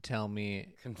tell me.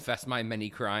 Confess my many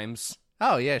crimes.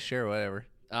 Oh, yeah, sure, whatever.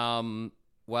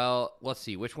 Well, let's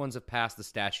see. Which ones have passed the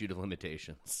statute of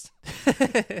limitations?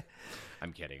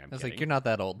 I'm kidding. I was like, you're not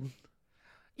that old.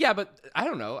 Yeah, but I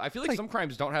don't know. I feel like some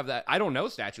crimes don't have that. I don't know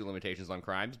statute of limitations on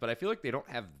crimes, but I feel like they don't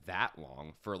have that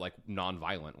long for, like,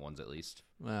 non-violent ones, at least.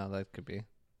 Well, that could be.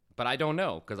 But I don't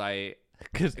know, because I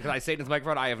say it in this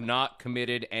microphone, I have not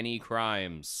committed any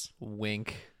crimes.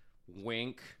 Wink.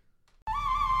 Wink.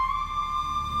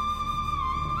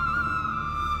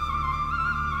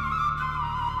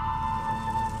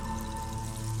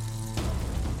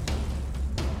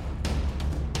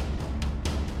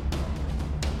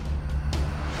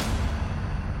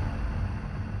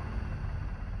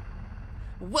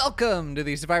 Welcome to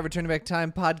the Survivor Turning Back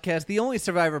Time podcast, the only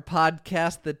Survivor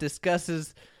podcast that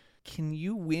discusses, can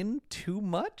you win too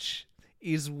much?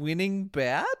 Is winning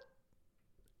bad?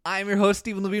 I'm your host,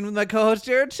 Stephen Levine, with my co-host,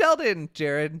 Jared Sheldon.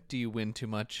 Jared, do you win too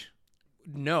much?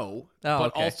 No,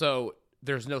 but also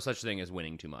there's no such thing as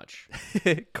winning too much.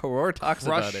 Karor talks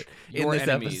about it in this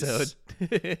enemies.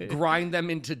 episode. Grind them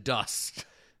into dust.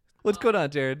 What's going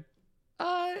on, Jared?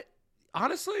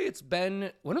 Honestly, it's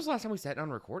been... When was the last time we sat down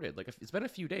and recorded? Like, it's been a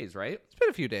few days, right? It's been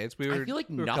a few days. I feel like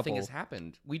nothing has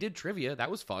happened. We did trivia.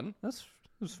 That was fun. It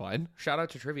was fine. Shout out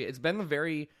to trivia. It's been a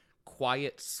very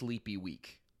quiet, sleepy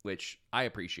week, which I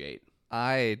appreciate.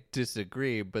 I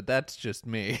disagree, but that's just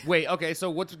me. Wait, okay, so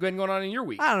what's been going on in your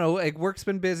week? I don't know. Like, work's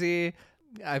been busy.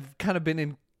 I've kind of been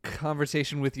in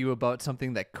conversation with you about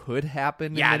something that could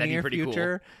happen in the near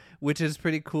future. Cool. Which is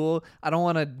pretty cool. I don't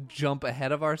want to jump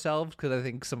ahead of ourselves because I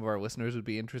think some of our listeners would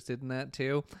be interested in that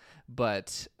too.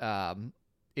 But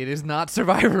it is not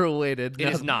Survivor related. It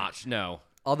is not, no.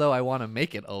 Although I want to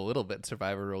make it a little bit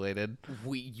Survivor related.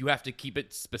 You have to keep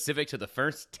it specific to the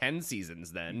first 10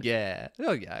 seasons then. Yeah.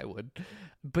 Oh, yeah, I would.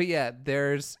 But yeah,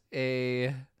 there's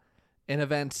an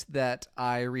event that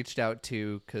I reached out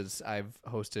to because I've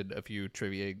hosted a few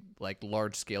trivia, like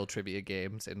large-scale trivia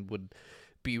games, and would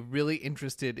be really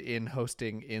interested in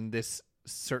hosting in this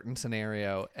certain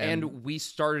scenario. And we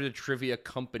started a trivia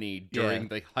company during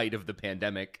the height of the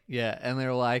pandemic. Yeah, and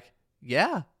they're like,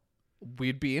 yeah,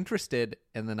 we'd be interested.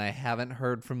 And then I haven't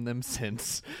heard from them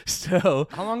since. So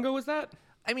how long ago was that?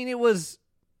 I mean, it was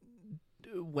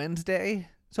Wednesday,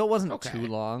 so it wasn't too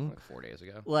long. Like 4 days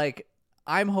ago. Like,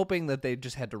 I'm hoping that they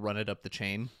just had to run it up the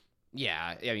chain.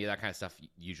 Yeah, I mean, that kind of stuff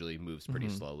usually moves pretty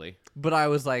slowly. But I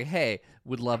was like, hey,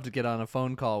 would love to get on a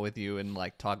phone call with you and,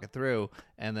 like, talk it through.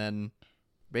 And then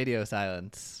radio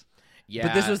silence. Yeah.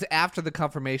 But this was after the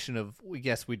confirmation of,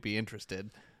 yes, we'd be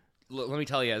interested. Let me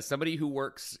tell you, as somebody who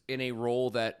works in a role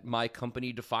that my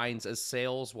company defines as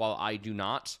sales while I do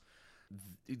not,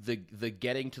 the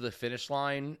getting to the finish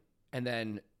line and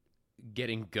then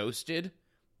getting ghosted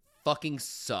fucking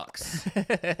sucks.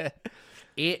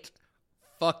 It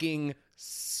fucking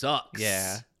sucks.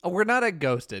 Yeah. Oh, we're not at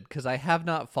ghosted because I have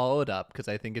not followed up because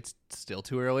I think it's still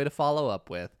too early to follow up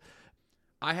with.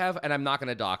 I have, and I'm not going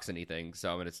to dox anything,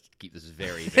 so I'm going to keep this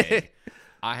very vague.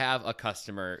 I have a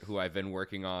customer who I've been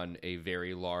working on a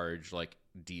very large like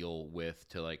deal with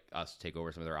to like us take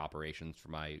over some of their operations for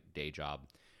my day job,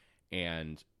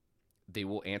 and they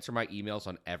will answer my emails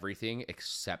on everything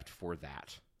except for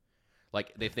that.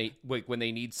 Like, when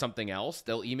they need something else,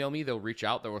 they'll email me, they'll reach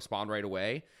out, they'll respond right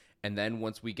away. And then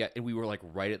once we were like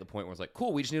right at the point where it's like,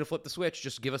 cool, we just need to flip the switch.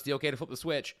 Just give us the okay to flip the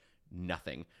switch.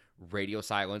 Nothing. Radio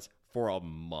silence for a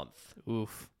month.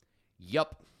 Oof.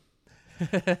 Yup.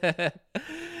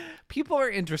 People are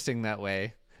interesting that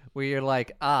way, where you're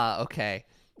like, okay,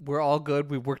 we're all good.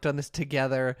 We worked on this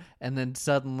together. And then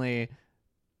suddenly,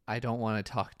 I don't want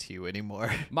to talk to you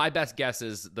anymore. My best guess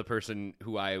is the person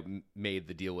who I made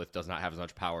the deal with does not have as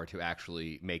much power to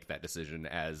actually make that decision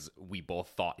as we both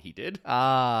thought he did.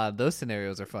 Those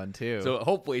scenarios are fun too. So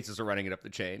hopefully it's just running it up the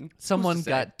chain. Someone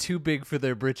got too big for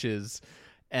their britches,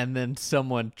 and then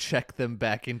someone checked them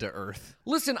back into earth.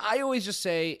 Listen, I always just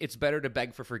say it's better to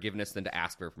beg for forgiveness than to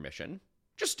ask for permission.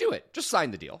 Just do it. Just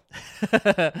sign the deal.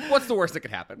 What's the worst that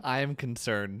could happen? I am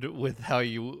concerned with how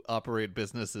you operate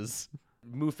businesses.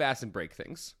 Move fast and break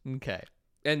things. Okay.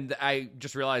 And I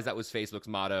just realized that was Facebook's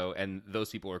motto, and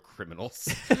those people are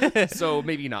criminals. So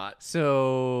maybe not.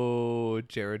 So,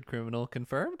 Jared criminal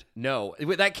confirmed? No,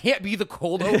 that can't be the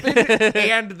cold open,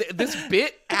 and this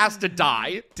bit has to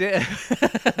die.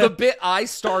 The bit I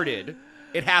started,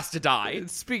 it has to die.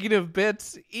 Speaking of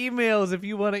bits, emails. If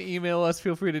you want to email us,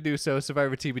 feel free to do so.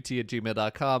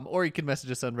 SurvivorTBT@gmail.com, or you can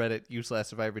message us on Reddit,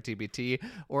 /SurvivorTBT,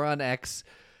 or on X,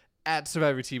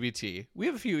 @SurvivorTBT. We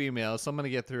have a few emails, so I'm going to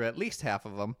get through at least half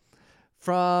of them.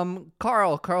 From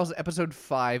Carl. Carl's episode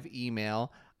 5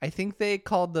 email. I think they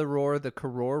called the roar the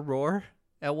Karor roar.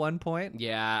 at one point.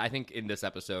 Yeah, I think in this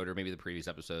episode or maybe the previous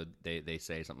episode, they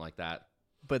say something like that.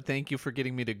 But thank you for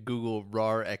getting me to Google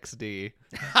RAR XD.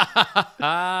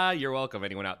 You're welcome,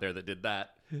 anyone out there that did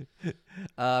that.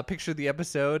 Picture the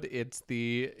episode. It's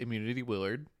the Immunity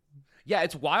Willard. Yeah,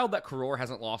 it's wild that Karor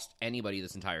hasn't lost anybody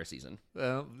this entire season.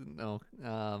 No.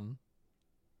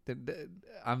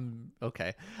 I'm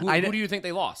okay. Who do you think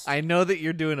they lost? I know that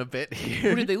you're doing a bit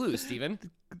here. Who did they lose, Steven?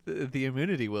 The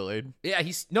Immunity Willard. Yeah,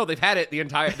 they've had it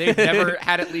they've never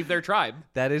had it leave their tribe.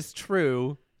 That is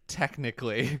true,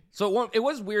 technically. So it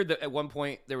was weird that at one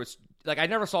point there was, like, I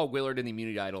never saw Willard and the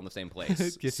Immunity Idol in the same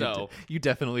place. Yes, so you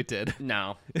definitely did.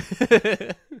 No.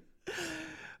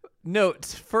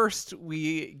 Notes. First,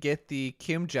 we get the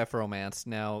Kim-Jeff romance,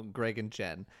 now Greg and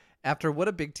Jen. After what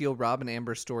a big deal Rob and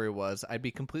Amber's story was, I'd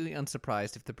be completely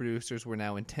unsurprised if the producers were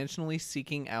now intentionally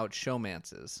seeking out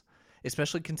showmances.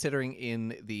 Especially considering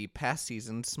in the past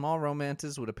season, small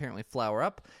romances would apparently flower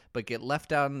up, but get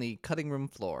left out on the cutting room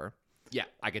floor. Yeah,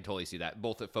 I could totally see that.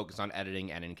 Both that focus on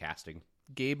editing and in casting.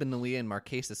 Gabe and Nalia and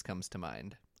Marquesas comes to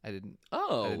mind. I didn't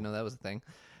know that was a thing.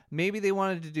 Maybe they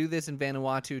wanted to do this in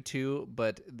Vanuatu too,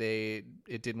 but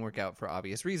it didn't work out for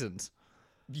obvious reasons.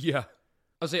 Yeah.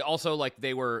 I'll say also, like,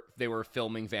 they were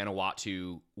filming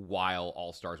Vanuatu while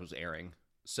All Stars was airing.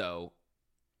 So,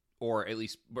 or at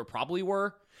least probably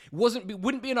were.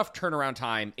 Wouldn't be enough turnaround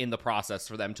time in the process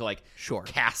for them to, like,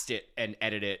 cast it and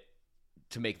edit it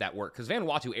to make that work. Because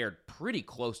Vanuatu aired pretty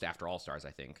close after All Stars,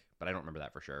 I think. But I don't remember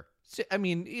that for sure. I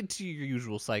mean, it's your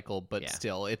usual cycle, but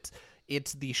still,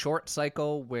 it's the short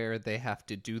cycle where they have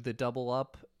to do the double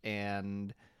up,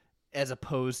 and as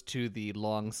opposed to the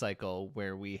long cycle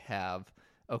where we have,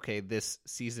 okay, this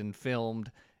season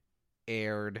filmed,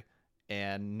 aired,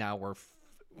 and now we're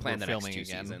filming next two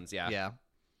again. Seasons, yeah. Yeah.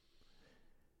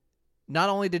 Not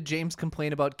only did James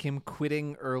complain about Kim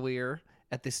quitting earlier,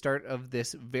 at the start of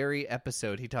this very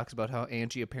episode, he talks about how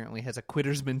Angie apparently has a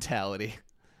quitter's mentality.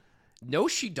 No,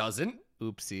 she doesn't.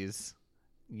 Oopsies.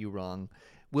 You wrong.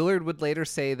 Willard would later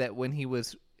say that when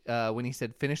he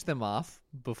said finish them off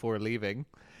before leaving,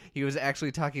 he was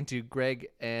actually talking to Greg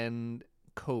and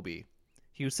Kobe.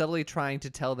 He was subtly trying to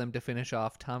tell them to finish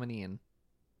off Tom and Ian.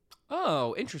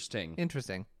 Oh, interesting.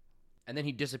 Interesting. And then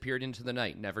he disappeared into the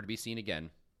night, never to be seen again.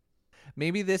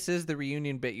 Maybe this is the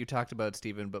reunion bit you talked about,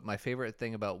 Stephen, but my favorite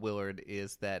thing about Willard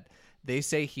is that they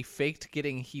say he faked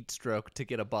getting heat stroke to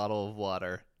get a bottle of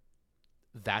water.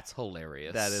 That's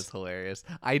hilarious. That is hilarious.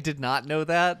 I did not know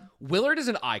that. Willard is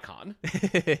an icon.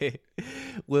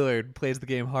 Willard plays the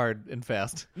game hard and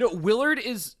fast. No, Willard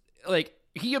is, like,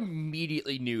 he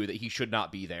immediately knew that he should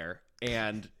not be there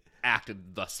and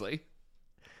acted thusly.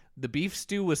 The beef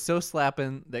stew was so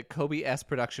slapping that Kobe asked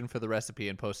production for the recipe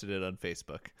and posted it on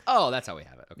Facebook. Oh, that's how we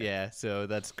have it. Okay. Yeah, so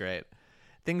that's great.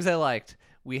 Things I liked.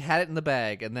 We had it in the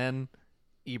bag, and then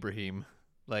Ibrahim.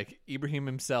 Like, Ibrahim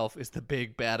himself is the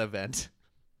big bad event.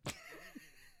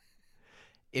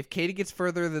 If Katie gets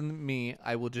further than me,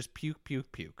 I will just puke,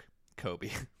 puke, puke.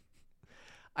 Kobe.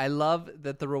 I love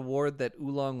that the reward that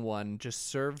Oolong won just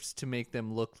serves to make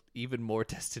them look even more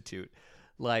destitute.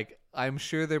 Like, I'm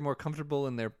sure they're more comfortable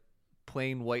in their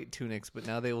plain white tunics, but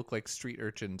now they look like street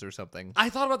urchins or something. I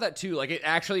thought about that too. Like, it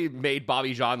actually made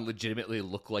Bobby Jean legitimately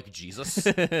look like Jesus.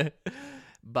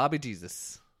 Bobby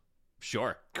Jesus.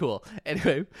 Sure. Cool.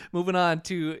 Anyway, moving on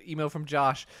to email from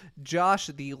Josh. Josh,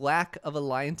 the lack of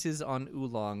alliances on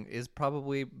Oolong is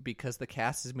probably because the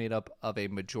cast is made up of a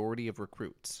majority of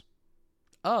recruits.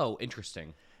 Oh,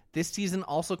 interesting. This season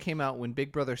also came out when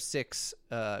Big Brother 6,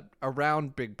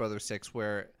 around Big Brother 6,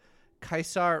 where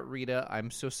Kaisar Rita, I'm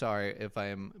so sorry if I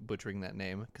am butchering that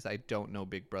name because I don't know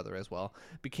Big Brother as well,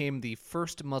 became the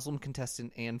first Muslim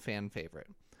contestant and fan favorite.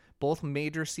 Both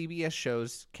major CBS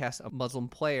shows cast a Muslim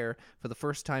player for the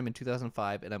first time in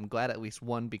 2005, and I'm glad at least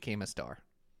one became a star.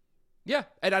 Yeah,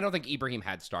 and I don't think Ibrahim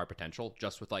had star potential,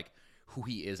 just with, like, who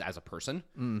he is as a person.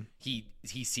 He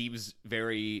seems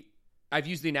very... I've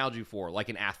used the analogy before, like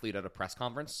an athlete at a press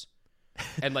conference.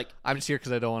 And, like... I'm just here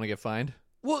because I don't want to get fined.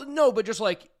 Well, no, but just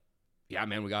like, yeah,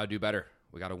 man, we got to do better.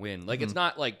 We got to win. Like, it's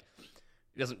not like...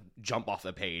 It doesn't jump off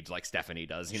the page like Stephanie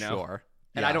does, you know? Sure.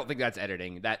 And I don't think that's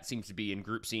editing. That seems to be in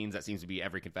group scenes. That seems to be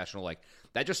every confessional. Like,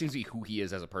 that just seems to be who he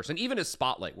is as a person. Even his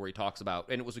spotlight, where he talks about,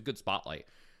 and it was a good spotlight,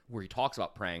 where he talks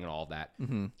about praying and all of that.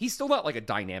 Mm-hmm. He's still not, like, a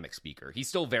dynamic speaker. He's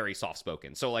still very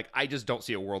soft-spoken. So, like, I just don't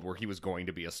see a world where he was going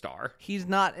to be a star. He's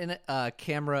not a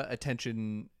camera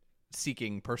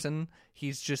attention-seeking person.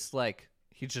 He's just, like,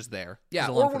 he's just there. Yeah,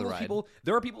 or one of those people,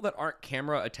 there are people that aren't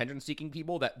camera attention-seeking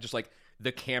people that just, like,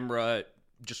 the camera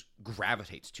just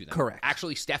gravitates to them. Correct.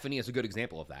 Actually, Stephanie is a good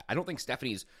example of that. I don't think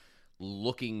Stephanie's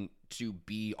looking to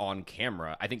be on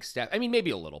camera. I think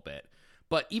maybe a little bit,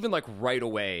 but even like right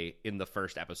away in the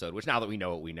first episode, which now that we know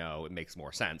what we know, it makes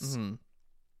more sense. Mm-hmm.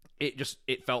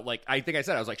 It felt like, I think I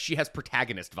said, I was like, she has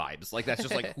protagonist vibes. Like, that's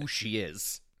just like who she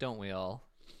is. Don't we all?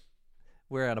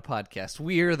 We're on a podcast.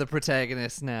 We're the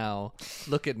protagonists now.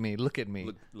 Look at me. Look at me.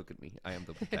 Look at me. I am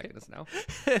the protagonist now.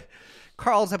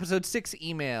 Carl's episode 6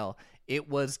 email. It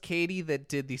was Katie that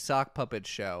did the sock puppet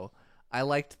show. I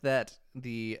liked that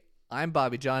the I'm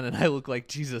Bobby John and I look like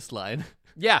Jesus line.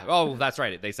 Yeah. Oh, that's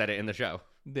right. They said it in the show.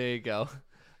 There you go.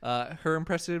 Her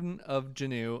impression of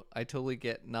Janu, I totally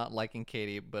get not liking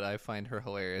Katie, but I find her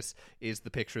hilarious, is the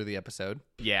picture of the episode.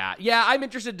 Yeah. Yeah, I'm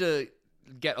interested to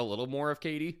get a little more of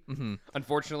Katie. Mm-hmm.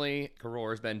 Unfortunately,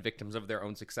 Karor has been victims of their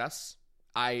own success.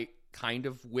 I kind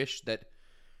of wish that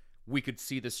we could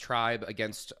see this tribe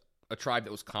against a tribe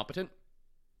that was competent.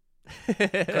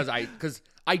 Because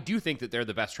I do think that they're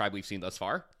the best tribe we've seen thus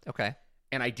far. Okay.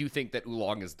 And I do think that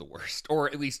Oolong is the worst, or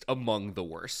at least among the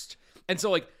worst. And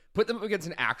so, like, put them up against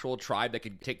an actual tribe that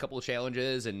could take a couple of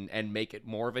challenges and make it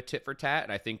more of a tit for tat.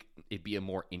 And I think it'd be a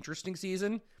more interesting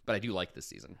season. But I do like this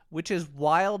season. Which is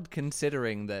wild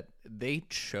considering that they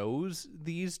chose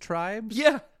these tribes.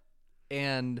 Yeah.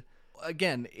 And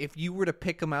again, if you were to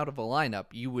pick them out of a lineup,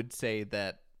 you would say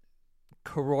that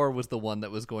Karor was the one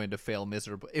that was going to fail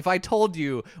miserably. If I told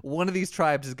you one of these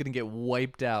tribes is going to get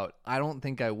wiped out, I don't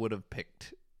think I would have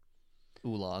picked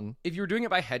Oolong. If you were doing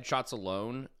it by headshots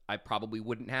alone, I probably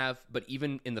wouldn't have. But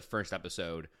even in the first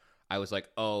episode, I was like,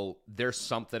 oh, there's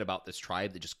something about this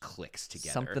tribe that just clicks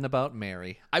together. Something about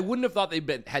Mary. I wouldn't have thought they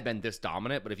had been this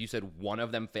dominant, but if you said one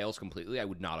of them fails completely, I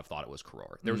would not have thought it was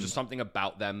Karor. There was just something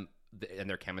about them and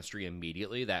their chemistry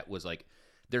immediately that was like,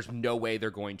 there's no way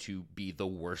they're going to be the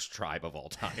worst tribe of all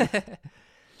time.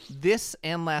 This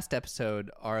and last episode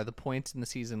are the points in the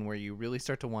season where you really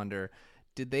start to wonder,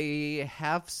 did they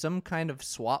have some kind of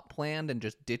swap planned and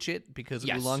just ditch it because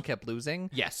Oolong kept losing?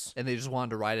 Yes. And they just wanted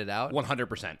to ride it out?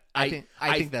 100%. I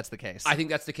think that's the case. I think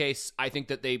that's the case. I think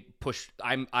that they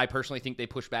I personally think they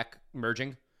push back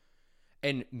merging.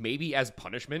 And maybe as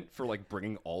punishment for, like,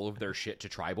 bringing all of their shit to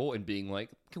tribal and being like,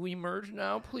 can we merge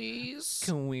now, please?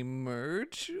 Can we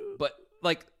merge? But,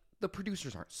 like, the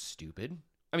producers aren't stupid.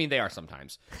 I mean, they are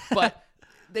sometimes. But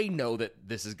they know that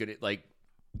this is good. Like,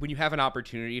 when you have an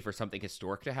opportunity for something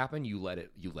historic to happen, you let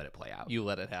it play out. You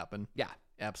let it happen. Yeah.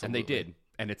 Absolutely. And they did.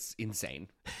 And it's insane.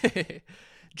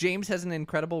 James has an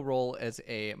incredible role as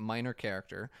a minor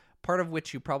character, part of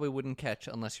which you probably wouldn't catch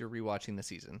unless you're rewatching the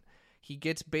season. He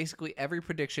gets basically every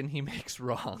prediction he makes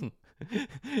wrong.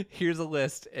 Here's a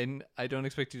list, and I don't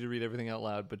expect you to read everything out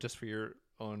loud, but just for your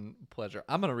own pleasure.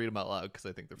 I'm going to read them out loud because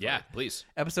I think they're funny. Yeah, please.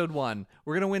 Episode 1,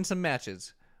 we're going to win some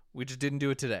matches. We just didn't do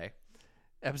it today.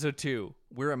 Episode 2,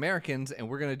 we're Americans, and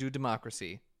we're going to do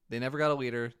democracy. They never got a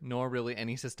leader, nor really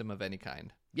any system of any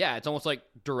kind. Yeah, it's almost like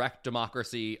direct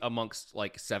democracy amongst,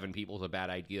 like, 7 people is a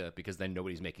bad idea because then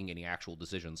nobody's making any actual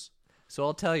decisions. So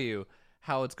I'll tell you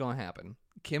how it's going to happen.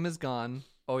 Kim is gone.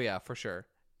 Oh, yeah, for sure.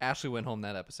 Ashley went home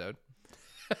that episode.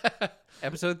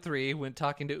 Episode 3, went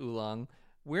talking to Oolong.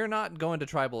 We're not going to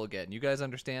tribal again. You guys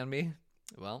understand me?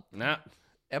 Well, nah.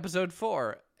 Episode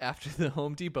 4, after the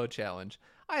Home Depot challenge.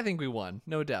 I think we won,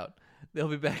 no doubt. They'll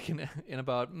be back in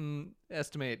about,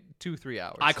 estimate, 2-3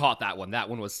 hours. I caught that one. That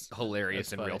one was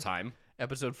hilarious in real time.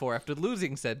 Episode 4, after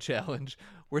losing said challenge.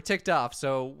 We're ticked off,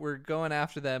 so we're going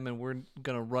after them, and we're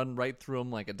going to run right through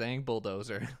them like a dang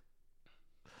bulldozer.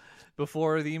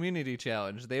 Before the immunity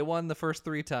challenge, they won the first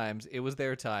 3 times. It was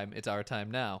their time. It's our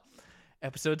time now.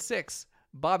 Episode 6,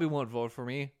 Bobby won't vote for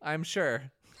me, I'm sure.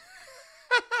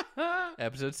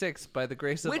 Episode 6, by the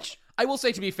grace of... Which, I will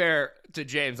say, to be fair to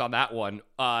James on that one,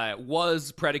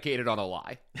 was predicated on a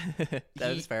lie.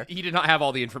 That is fair. He did not have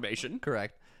all the information.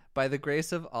 Correct. By the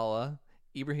grace of Allah,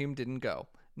 Ibrahim didn't go.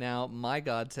 Now, my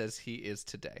God says he is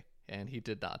today, and he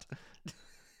did not.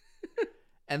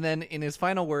 And then in his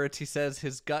final words, he says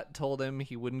his gut told him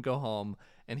he wouldn't go home,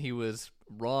 and he was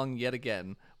wrong yet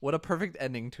again. What a perfect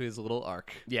ending to his little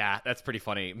arc. Yeah, that's pretty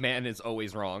funny. Man is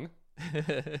always wrong.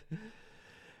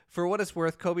 For what it's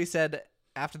worth, Kobe said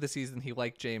after the season he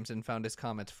liked James and found his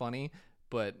comments funny,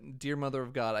 but dear mother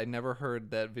of God, I never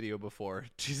heard that video before.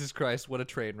 Jesus Christ, what a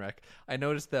train wreck. I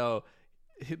noticed, though,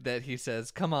 that he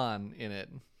says, come on, in it.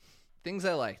 Things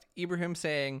I liked. Ibrahim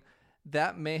saying,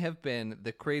 that may have been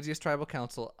the craziest tribal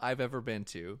council I've ever been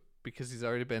to, because he's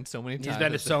already been so many times. He's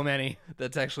been to so many.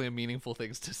 That's actually a meaningful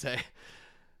thing to say.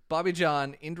 Bobby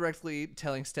John indirectly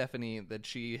telling Stephanie that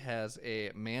she has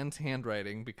a man's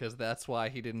handwriting because that's why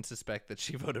he didn't suspect that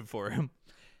she voted for him.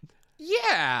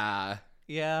 Yeah.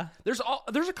 Yeah. There's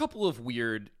a couple of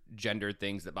weird gendered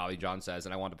things that Bobby John says,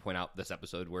 and I want to point out this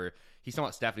episode where he's talking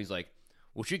about Stephanie's like,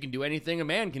 well, she can do anything a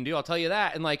man can do, I'll tell you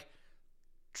that. And like,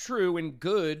 true and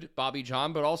good, Bobby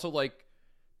John, but also like,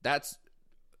 that's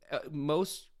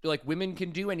most, like, women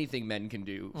can do anything men can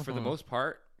do for the most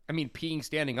part. I mean, peeing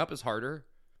standing up is harder,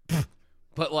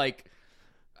 but like,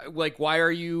 why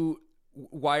are you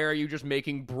just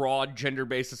making broad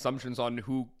gender-based assumptions on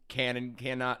who can and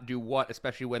cannot do what,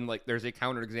 especially when like there's a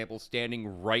counterexample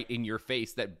standing right in your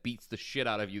face that beats the shit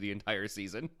out of you the entire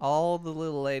season? All the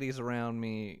little ladies around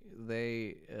me,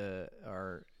 they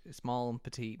are small and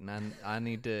petite, and I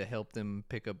need to help them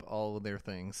pick up all of their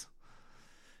things.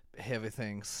 Heavy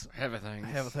things.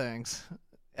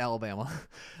 Alabama.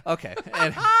 Okay.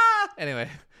 Anyway.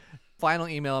 Final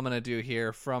email I'm going to do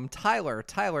here from Tyler.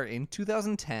 Tyler, in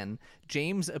 2010,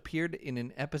 James appeared in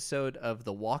an episode of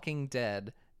The Walking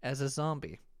Dead as a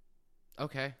zombie.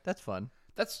 Okay. That's fun.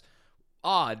 That's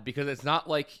odd because it's not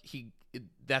like he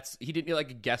didn't get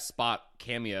like a guest spot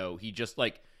cameo. He just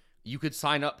like, you could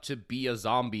sign up to be a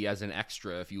zombie as an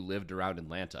extra if you lived around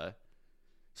Atlanta.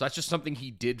 So that's just something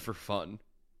he did for fun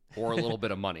or a little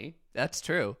bit of money. That's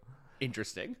true.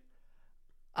 Interesting.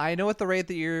 I know at the rate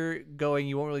that you're going,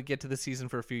 you won't really get to the season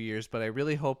for a few years, but I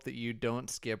really hope that you don't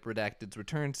skip Redacted's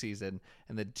return season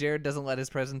and that Jared doesn't let his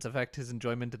presence affect his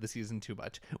enjoyment of the season too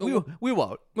much. We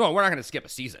won't. Well, we're not going to skip a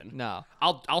season. No.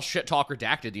 I'll shit talk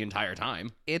Redacted the entire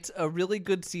time. It's a really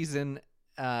good season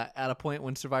at a point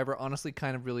when Survivor honestly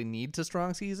kind of really needs a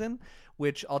strong season,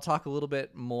 which I'll talk a little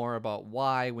bit more about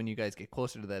why when you guys get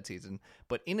closer to that season.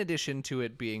 But in addition to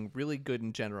it being really good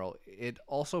in general, it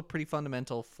also pretty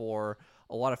fundamental for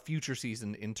a lot of future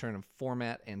season in terms of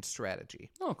format and strategy.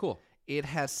 Oh, cool. It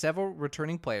has several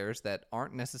returning players that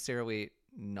aren't necessarily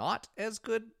not as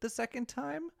good the second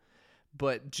time,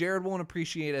 but Jared won't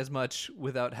appreciate as much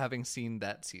without having seen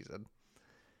that season.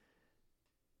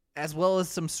 As well as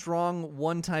some strong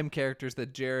one-time characters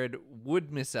that Jared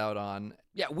would miss out on.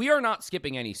 Yeah, we are not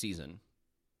skipping any season.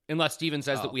 Unless Steven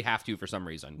says that we have to for some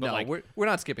reason. But no, like, we're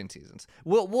not skipping seasons.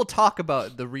 We'll talk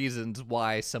about the reasons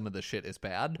why some of the shit is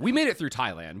bad. We made it through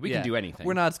Thailand. We can do anything.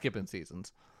 We're not skipping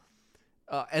seasons.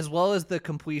 As well as the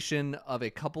completion of a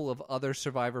couple of other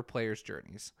Survivor players'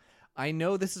 journeys. I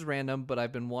know this is random, but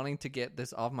I've been wanting to get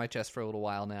this off my chest for a little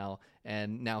while now,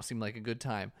 and now seemed like a good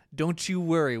time. Don't you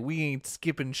worry, we ain't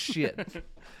skipping shit.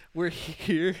 We're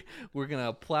here. We're going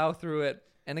to plow through it.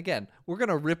 And again, we're going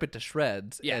to rip it to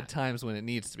shreds at times when it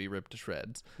needs to be ripped to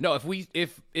shreds. No, if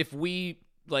we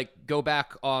like go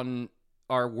back on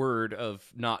our word of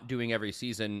not doing every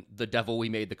season, the devil we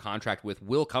made the contract with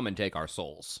will come and take our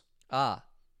souls. Ah.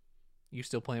 You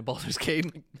still playing Baldur's Gate?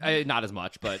 Not as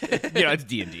much, but it's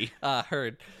D&D.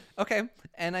 Heard. Okay,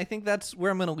 and I think that's where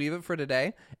I'm going to leave it for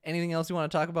today. Anything else you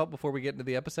want to talk about before we get into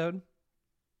the episode?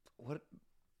 What?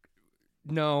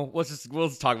 No, we'll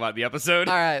just talk about the episode.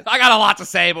 All right. I got a lot to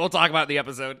say, but we'll talk about the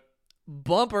episode.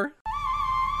 Bumper.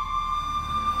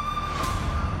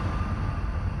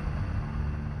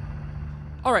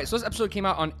 All right, so this episode came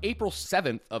out on April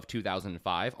 7th of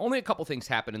 2005. Only a couple things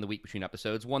happened in the week between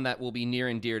episodes, one that will be near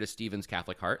and dear to Stephen's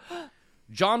Catholic heart.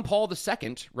 John Paul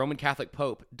II, Roman Catholic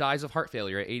Pope, dies of heart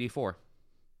failure at 84.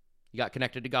 He got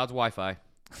connected to God's Wi-Fi.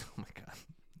 Oh, my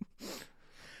God.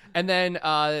 And then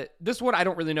this one I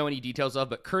don't really know any details of,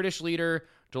 but Kurdish leader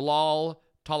Jalal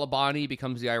Talabani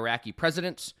becomes the Iraqi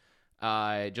president.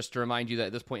 Just to remind you that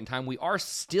at this point in time, we are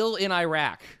still in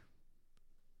Iraq,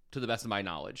 to the best of my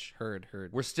knowledge. Heard.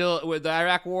 We're still, with the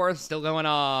Iraq war still going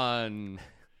on.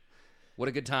 What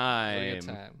a good time.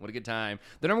 What a good time.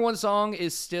 The number one song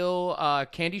is still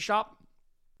Candy Shop.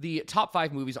 The top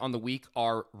 5 movies on the week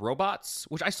are Robots,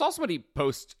 which I saw somebody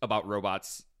post about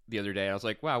Robots the other day. I was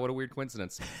like, wow, what a weird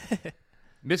coincidence.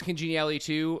 Miss Congeniality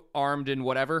 2, Armed and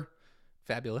Whatever.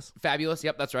 Fabulous.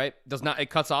 Yep, that's right. It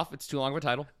cuts off. It's too long of a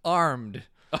title. Armed.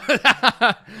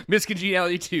 Miss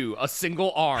Congeniality 2, A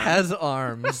Single Arm. Has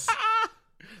arms.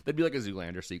 That'd be like a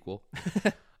Zoolander sequel.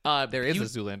 There is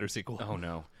a Zoolander sequel. Oh,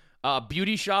 no.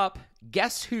 Beauty Shop,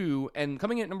 Guess Who, and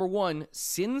coming in at number 1,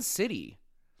 Sin City.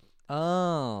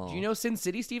 Oh. Do you know Sin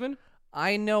City, Steven?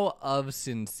 I know of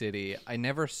Sin City. I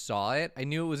never saw it. I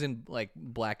knew it was in like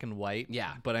black and white.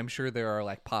 Yeah. But I'm sure there are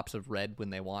like pops of red when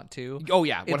they want to. Oh,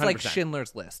 yeah. 100%. It's like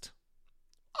Schindler's List.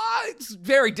 It's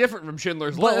very different from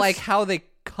Schindler's List. But like how they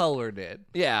colored it.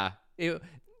 Yeah.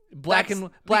 Black That's and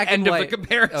white. End of the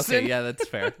comparison. Okay, yeah, that's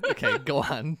fair. Okay, go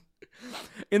on.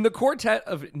 In the quartet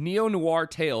of neo-noir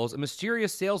tales, a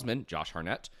mysterious salesman, Josh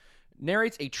Hartnett,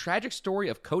 narrates a tragic story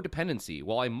of codependency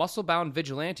while a muscle-bound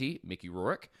vigilante, Mickey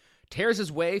Rourke, tears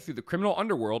his way through the criminal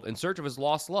underworld in search of his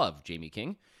lost love, Jamie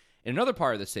King, In another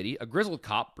part of the city, a grizzled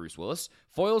cop, Bruce Willis,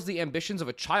 foils the ambitions of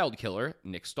a child killer,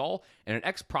 Nick Stahl, and an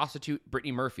ex-prostitute,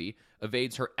 Brittany Murphy,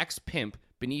 evades her ex-pimp,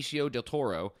 Benicio del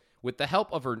Toro, with the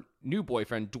help of her new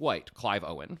boyfriend, Dwight, Clive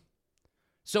Owen.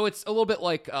 So it's a little bit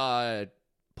like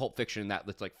Pulp Fiction, that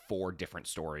it's like 4 different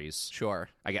stories. Sure.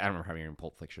 I don't remember having in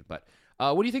Pulp Fiction, but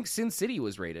what do you think Sin City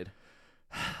was rated?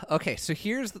 Okay, so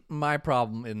here's my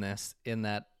problem in this, in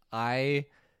that I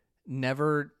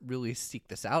never really seek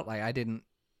this out. Like, I didn't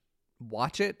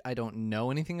watch it. I don't know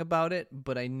anything about it,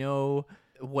 but I know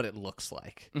what it looks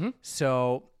like. Mm-hmm.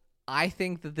 So I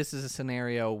think that this is a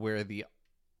scenario where the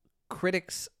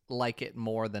critics like it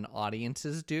more than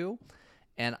audiences do.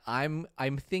 And I'm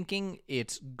thinking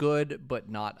it's good, but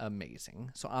not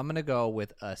amazing. So I'm going to go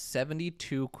with a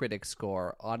 72 critic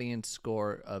score, audience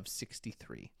score of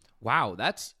 63. Wow,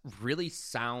 that's really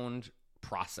sound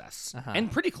process.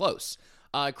 And pretty close.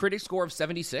 Critic score of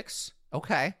 76.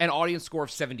 Okay. And audience score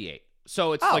of 78.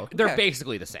 So it's they're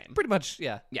basically the same. Pretty much,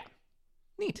 yeah. Yeah.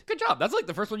 Neat. Good job. That's like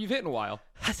the first one you've hit in a while.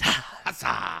 Huzzah!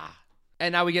 Huzzah!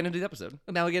 And now we get into the episode.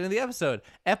 Now we get into the episode.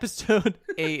 Episode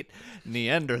 8,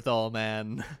 Neanderthal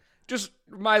Man. Just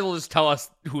might as well just tell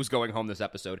us who's going home this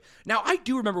episode. Now, I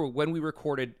do remember when we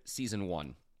recorded season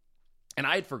 1, and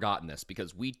I had forgotten this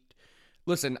because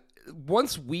listen,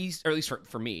 once we, or at least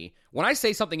for me, when I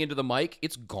say something into the mic,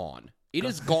 it's gone. It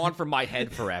is gone from my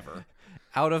head forever.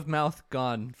 Out of mouth,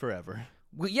 gone forever.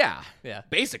 Well, yeah. Yeah.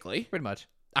 Basically. Pretty much.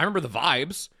 I remember the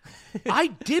vibes. I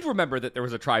did remember that there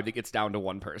was a tribe that gets down to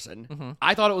one person. Mm-hmm.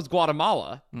 I thought it was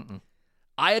Guatemala. Mm-mm.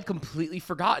 I had completely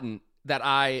forgotten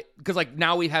that because like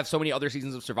now we have so many other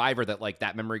seasons of Survivor that like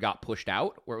that memory got pushed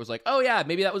out where it was like, oh yeah,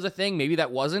 maybe that was a thing. Maybe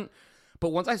that wasn't.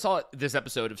 But once I saw this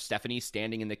episode of Stephanie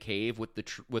standing in the cave with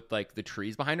with like the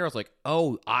trees behind her, I was like,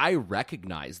 oh, I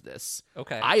recognize this.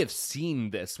 Okay. I have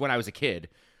seen this when I was a kid.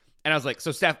 And I was like,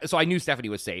 so I knew Stephanie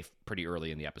was safe pretty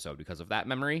early in the episode because of that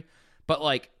memory. But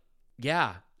like,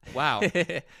 yeah, wow.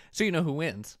 So you know who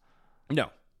wins? No.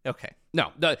 Okay.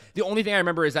 No. The only thing I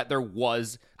remember is that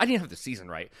I didn't have the season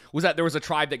right, was that there was a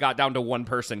tribe that got down to one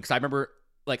person. Because I remember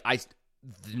like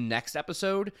the next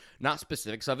episode, not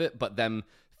specifics of it, but them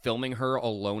filming her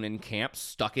alone in camp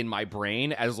stuck in my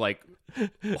brain as like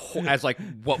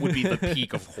what would be the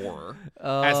peak of horror.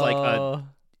 As like a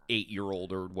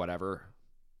 8-year-old or whatever.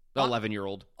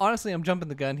 11-year-old. Honestly, I'm jumping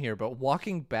the gun here, but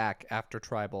walking back after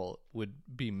Tribal would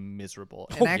be miserable.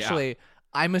 And actually,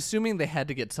 I'm assuming they had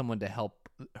to get someone to help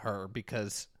her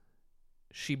because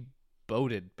she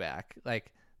boated back.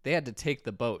 Like, they had to take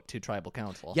the boat to Tribal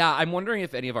Council. Yeah, I'm wondering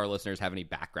if any of our listeners have any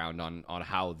background on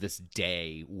how this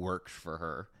day worked for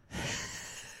her.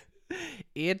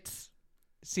 It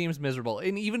seems miserable.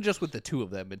 And even just with the two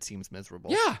of them, it seems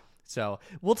miserable. Yeah. So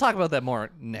we'll talk about that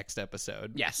more next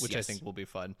episode. Yes, which I think will be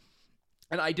fun.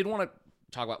 And I did want to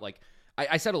talk about, like,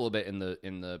 I said a little bit in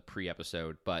the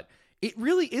pre-episode, but it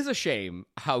really is a shame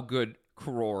how good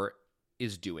Kuror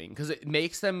is doing, because it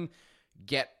makes them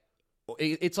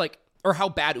it's like, or how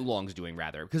bad Oolong's doing,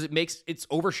 rather, because it's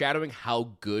overshadowing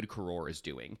how good Kuror is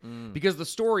doing. Because the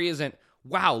story isn't,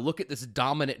 wow, look at this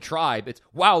dominant tribe. It's,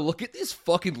 wow, look at these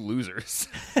fucking losers.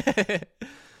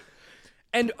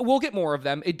 And we'll get more of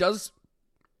them.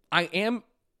 I am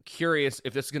curious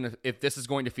if this is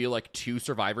going to feel like 2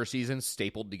 Survivor seasons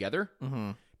stapled together,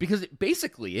 because it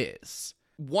basically is.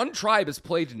 One tribe has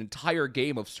played an entire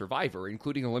game of Survivor,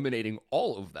 including eliminating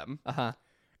all of them, and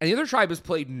the other tribe has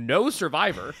played no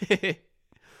Survivor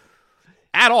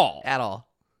at all.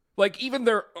 Like, even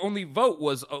their only vote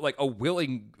was like a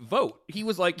willing vote. He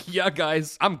was like, "Yeah,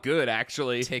 guys, I'm good,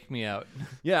 actually. Take me out."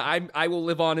 Yeah, I will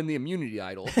live on in the immunity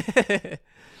idol.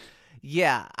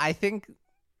 Yeah, I think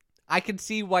I could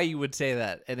see why you would say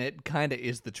that, and it kind of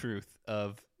is the truth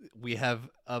of we have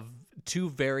 2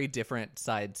 very different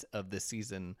sides of this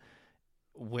season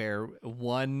where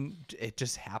one, it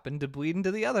just happened to bleed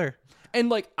into the other. And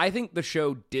like, I think the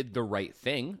show did the right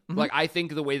thing. Like, I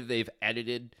think the way that they've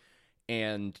edited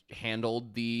and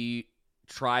handled the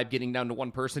tribe getting down to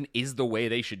one person is the way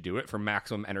they should do it for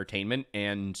maximum entertainment.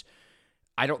 And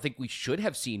I don't think we should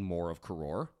have seen more of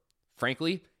Kuror.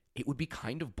 Frankly, it would be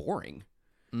kind of boring.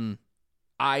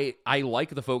 I like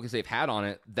the focus they've had on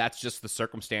it. That's just the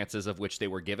circumstances of which they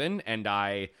were given, and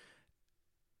I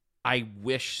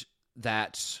wish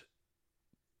that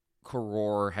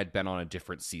Kuror had been on a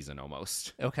different season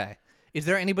almost. Okay. Is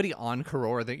there anybody on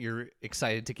Kuror that you're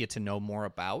excited to get to know more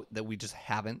about that we just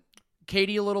haven't?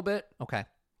 Katie a little bit. Okay.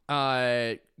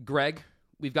 Greg.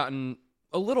 We've gotten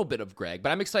a little bit of Greg,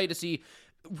 but I'm excited to see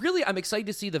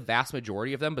the vast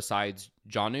majority of them besides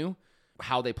Janu,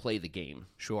 how they play the game.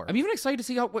 Sure. I'm even excited to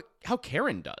see how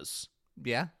Karen does.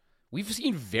 Yeah. We've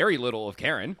seen very little of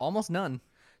Karen. Almost none.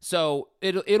 So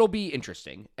it'll be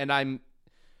interesting. And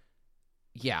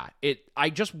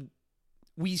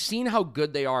we've seen how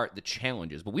good they are at the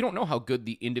challenges, but we don't know how good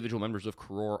the individual members of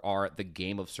Karor are at the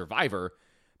game of Survivor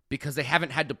because they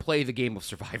haven't had to play the game of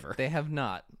Survivor. They have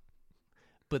not.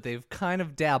 But they've kind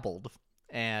of dabbled,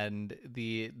 and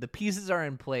the pieces are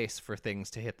in place for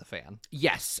things to hit the fan.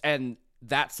 Yes, and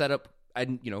that setup,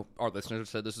 and our listeners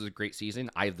said this is a great season.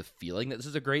 I have the feeling that this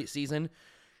is a great season,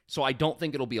 so I don't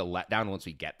think it'll be a letdown once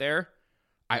we get there.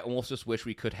 I almost just wish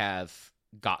we could have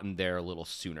gotten there a little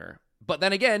sooner. But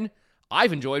then again,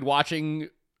 I've enjoyed watching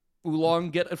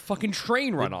Oolong get a fucking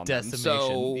train run on them.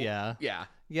 So yeah.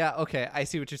 Yeah, okay, I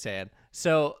see what you're saying.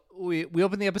 So we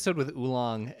open the episode with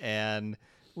Oolong, and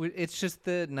it's just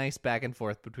the nice back and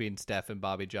forth between Steph and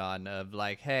Bobby John of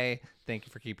like, hey, thank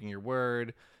you for keeping your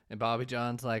word. And Bobby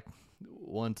John's like,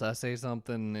 once I say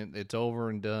something, it's over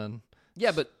and done.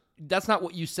 Yeah, but that's not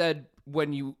what you said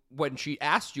when she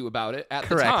asked you about it at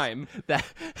Correct. The time.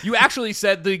 You actually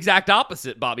said the exact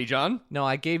opposite, Bobby John. No,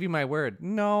 I gave you my word.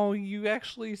 No, you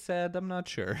actually said I'm not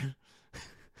sure.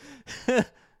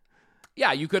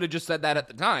 Yeah, you could have just said that at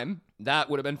the time. That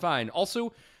would have been fine.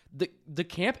 Also, the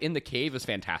camp in the cave is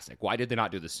fantastic. Why did they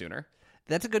not do this sooner?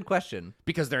 That's a good question.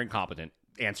 Because they're incompetent.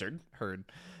 Answered. Heard.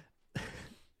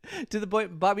 To the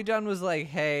point, Bobby John was like,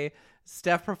 hey,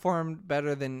 Steph performed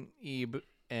better than Ebe,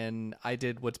 and I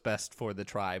did what's best for the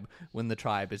tribe when the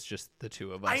tribe is just the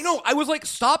two of us. I know. I was like,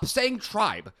 stop saying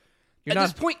tribe.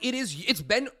 This point, you should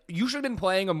have been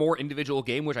playing a more individual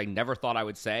game, which I never thought I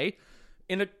would say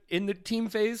in the team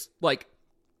phase. Like,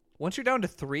 once you're down to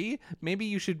 3, maybe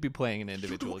you should be playing an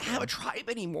individual game. You don't have a tribe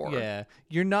anymore. Yeah.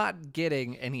 You're not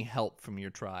getting any help from your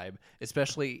tribe,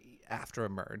 especially after a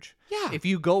merge. Yeah. If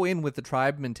you go in with the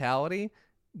tribe mentality,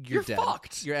 you're dead.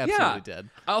 Fucked. You're absolutely dead.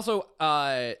 Also,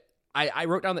 I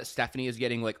wrote down that Stephanie is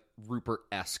getting like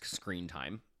Rupert-esque screen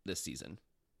time this season.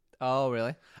 Oh,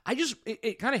 really?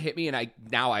 It kind of hit me, and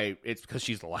it's because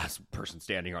she's the last person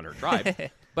standing on her tribe.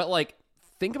 But like,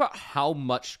 think about how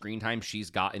much screen time she's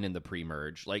gotten in the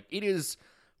pre-merge. Like, it is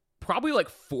probably like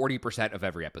 40% of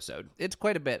every episode. It's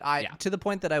quite a bit. To the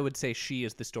point that I would say she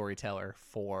is the storyteller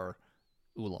for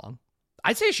Oolong.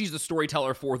 I'd say she's the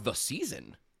storyteller for the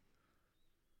season.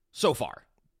 So far.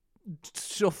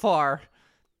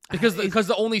 Because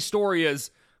the only story is,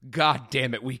 God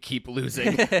damn it, we keep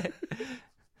losing.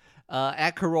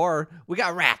 At Karor, we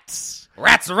got rats.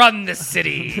 Rats run this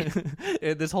city.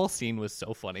 This whole scene was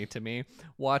so funny to me.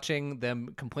 Watching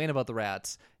them complain about the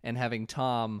rats and having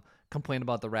Tom complain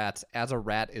about the rats as a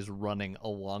rat is running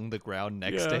along the ground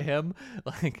next to him.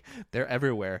 Like, they're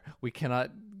everywhere. We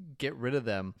cannot get rid of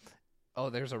them. Oh,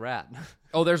 there's a rat.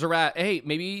 Hey,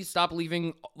 maybe stop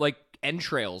leaving, like,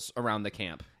 entrails around the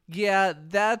camp. Yeah,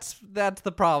 that's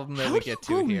the problem that we get to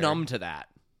here. How do you go numb to that?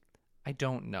 I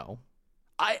don't know.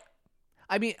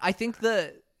 I mean, I think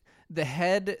the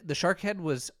shark head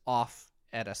was off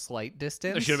at a slight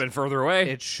distance. It should have been further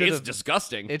away. It's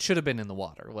disgusting. It should have been in the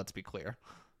water, let's be clear.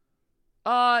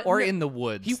 In the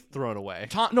woods, thrown away.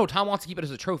 Tom wants to keep it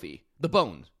as a trophy. The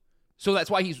bone. So that's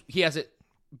why he has it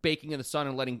baking in the sun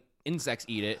and letting insects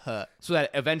eat it, so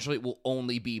that eventually it will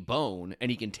only be bone,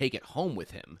 and he can take it home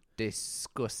with him.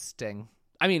 Disgusting.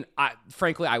 I mean,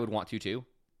 frankly, I would want to, too.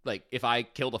 Like, if I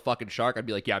killed a fucking shark, I'd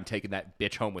be like, yeah, I'm taking that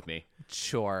bitch home with me.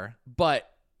 Sure. But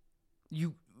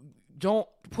you don't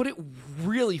put it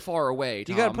really far away,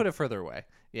 Tom. You gotta put it further away.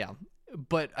 Yeah.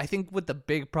 But I think what the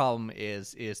big problem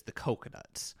is the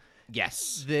coconuts.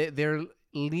 Yes. They're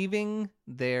leaving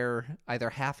their either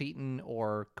half-eaten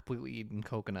or completely eaten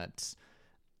coconuts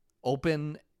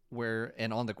open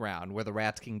and on the ground where the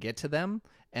rats can get to them,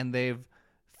 and they've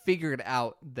figured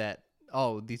out that,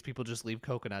 oh, these people just leave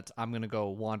coconuts. I'm going to go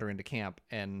wander into camp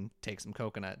and take some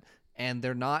coconut. And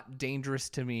they're not dangerous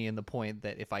to me in the point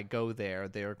that if I go there,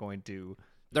 they're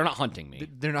not hunting me.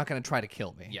 They're not going to try to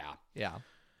kill me. Yeah. Yeah.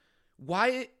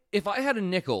 Why, if I had a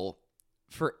nickel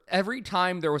for every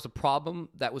time there was a problem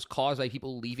that was caused by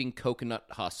people leaving coconut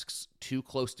husks too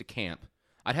close to camp,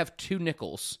 I'd have 2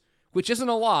 nickels, which isn't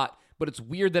a lot, but it's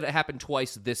weird that it happened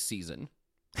twice this season.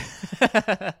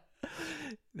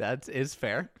 That is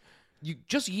fair. You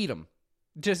just yeet them.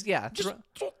 Throw them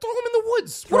in the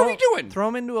woods. What are we doing? Throw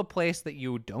them into a place that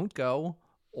you don't go,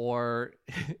 or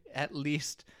at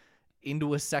least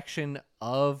into a section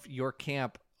of your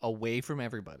camp away from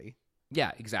everybody.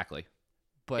 Yeah, exactly.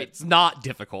 But it's not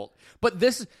difficult. But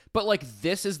this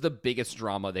is the biggest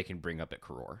drama they can bring up at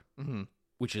Karor,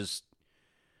 which is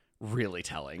really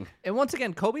telling. And once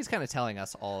again, Kobe's kind of telling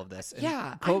us all of this. And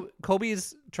yeah,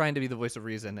 Kobe's trying to be the voice of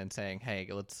reason and saying, "Hey,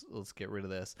 let's get rid of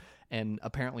this." And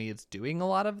apparently, it's doing a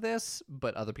lot of this,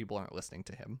 but other people aren't listening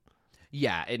to him.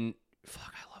 Yeah, and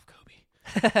fuck, I love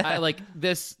Kobe. I like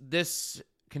this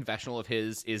confessional of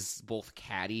his is both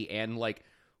catty and like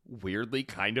weirdly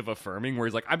kind of affirming, where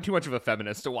he's like, I'm too much of a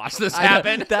feminist to watch this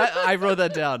happen. I wrote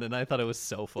that down and I thought it was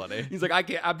so funny. He's like,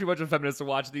 I'm too much of a feminist to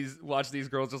watch these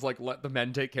girls just like let the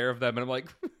men take care of them. And I'm like,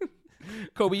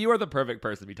 Kobe, you are the perfect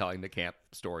person to be telling the camp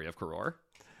story of Karor.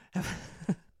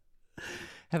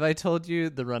 Have I told you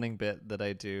the running bit that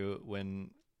I do when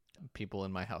people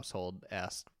in my household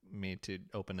ask me to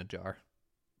open a jar?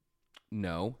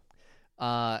 No.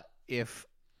 If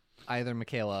either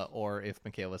Michaela or if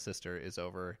Michaela's sister is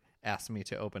over, asks me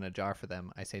to open a jar for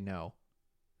them, I say no.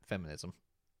 Feminism.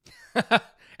 And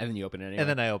then you open it anyway? And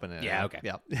then I open it. Yeah, anyway. okay.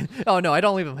 Yeah. Oh, no, I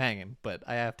don't leave them hanging, but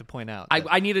I have to point out.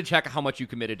 I need to check how much you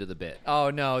committed to the bit. Oh,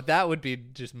 no, that would be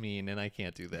just mean, and I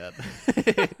can't do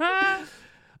that.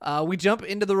 We jump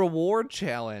into the reward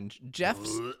challenge.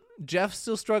 Jeff's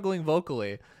still struggling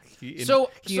vocally. He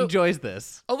enjoys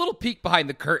this. A little peek behind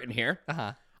the curtain here.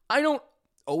 Uh-huh. I don't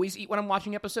always eat when I'm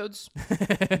watching episodes,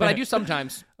 but I do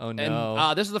sometimes. Oh no!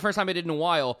 And this is the first time I did in a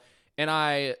while, and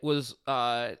I was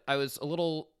a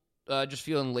little just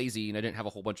feeling lazy, and I didn't have a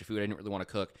whole bunch of food. I didn't really want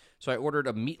to cook, so I ordered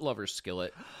a meat lover's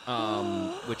skillet,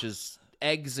 which is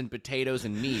eggs and potatoes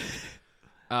and meat.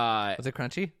 Was it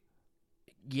crunchy?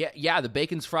 Yeah. The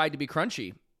bacon's fried to be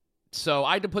crunchy, so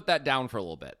I had to put that down for a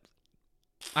little bit.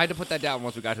 I had to put that down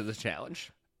once we got to this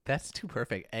challenge. That's too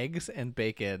perfect. Eggs and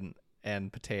bacon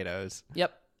and potatoes.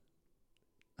 Yep.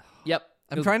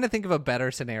 I'm trying to think of a better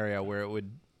scenario where it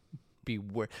would be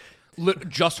worse.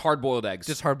 Just hard-boiled eggs.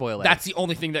 Just hard-boiled eggs. That's the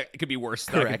only thing that could be worse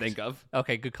that I can think of.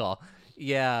 Okay, good call.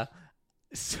 Yeah.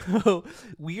 So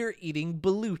we are eating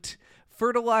balut,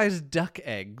 fertilized duck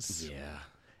eggs. Yeah.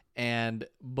 And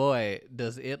boy,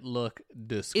 does it look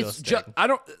disgusting. It's just I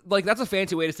don't like that's a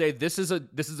fancy way to say this is a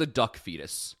duck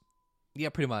fetus. Yeah,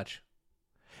 pretty much.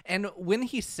 And when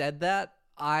he said that,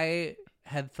 I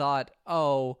had thought,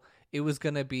 oh, it was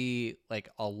going to be like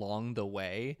along the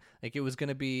way. Like it was going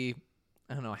to be,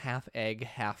 I don't know, half egg,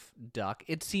 half duck.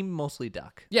 It seemed mostly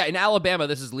duck. Yeah, in Alabama,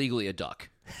 this is legally a duck.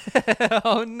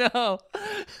 Oh, no.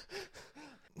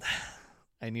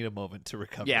 I need a moment to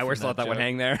recover. Yeah, we're still let that one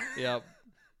hang there. Yep.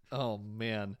 Oh,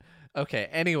 man. Okay,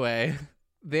 anyway,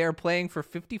 they are playing for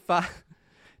 55.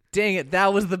 Dang it,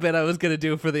 that was the bit I was going to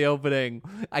do for the opening.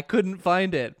 I couldn't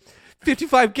find it.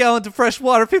 55 gallons of fresh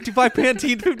water, 55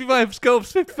 Pantene, 55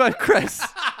 scopes, 55 crests.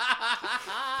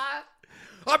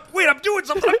 I'm doing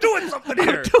something. I'm doing something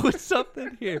here. I'm doing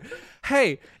something here.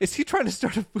 Hey, is he trying to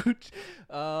start a food?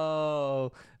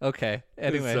 Oh, okay.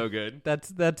 Anyway, so good.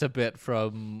 That's a bit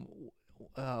from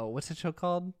what's the show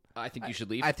called? I Think You Should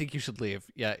Leave. I Think You Should Leave.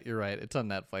 Yeah, you're right. It's on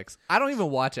Netflix. I don't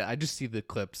even watch it. I just see the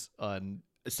clips on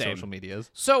social medias.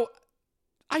 So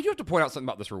I do have to point out something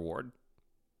about this reward.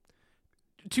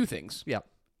 Two things. Yeah.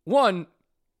 One,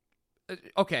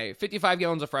 okay, 55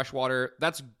 gallons of fresh water.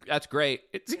 That's great.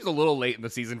 It seems a little late in the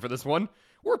season for this one.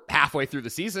 We're halfway through the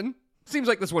season. Seems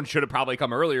like this one should have probably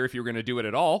come earlier if you were going to do it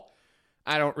at all.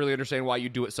 I don't really understand why you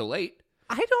do it so late.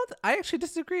 I actually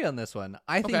disagree on this one.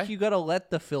 I think you got to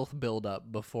let the filth build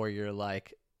up before you're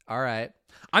like, all right.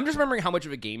 I'm just remembering how much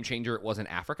of a game changer it was in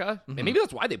Africa. Mm-hmm. And maybe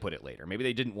that's why they put it later. Maybe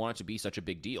they didn't want it to be such a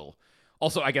big deal.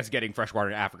 Also, I guess getting fresh water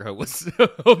in Africa was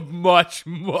a much,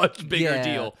 much bigger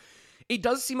deal. It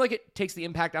does seem like it takes the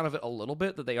impact out of it a little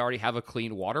bit that they already have a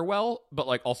clean water well, but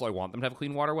like also I want them to have a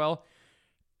clean water well.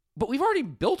 But we've already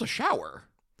built a shower.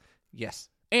 Yes.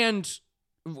 And,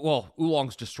 well,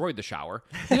 Oolong's destroyed the shower.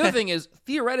 The other thing is,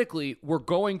 theoretically, we're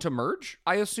going to merge,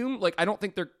 I assume. Like, I don't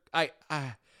think they're...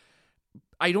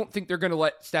 I don't think they're going to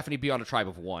let Stephanie be on a tribe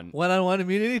of one. One-on-one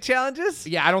immunity challenges?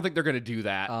 Yeah, I don't think they're going to do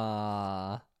that.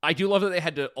 I do love that they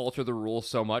had to alter the rules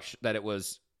so much that it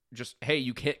was just, hey,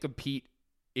 you can't compete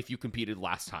if you competed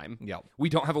last time. Yeah. We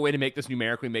don't have a way to make this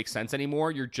numerically make sense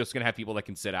anymore. You're just going to have people that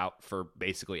can sit out for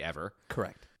basically ever.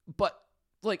 Correct. But,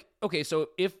 like, okay, so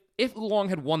if Oolong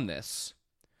had won this,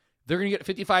 they're going to get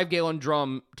a 55-gallon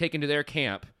drum taken to their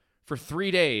camp for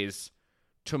 3 days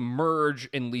to merge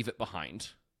and leave it behind.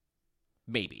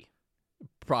 Maybe.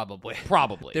 Probably.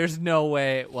 There's no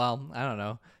way. Well, I don't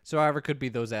know. Survivor could be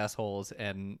those assholes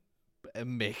and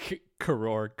make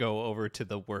Karor go over to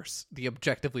the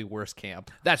objectively worst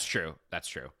camp. That's true.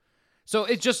 So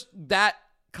it's just that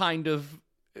kind of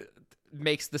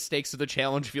makes the stakes of the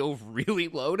challenge feel really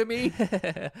low to me.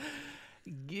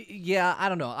 Yeah, I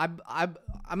don't know.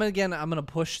 I'm gonna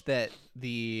push that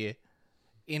the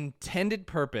intended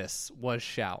purpose was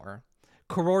shower.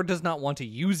 Karor does not want to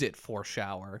use it for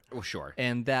shower. Oh, sure.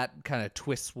 And that kind of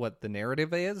twists what the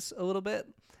narrative is a little bit.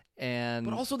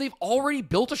 But also, they've already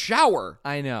built a shower.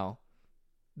 I know.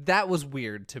 That was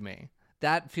weird to me.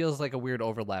 That feels like a weird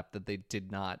overlap that they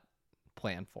did not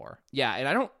plan for.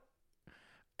 Yeah,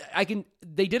 and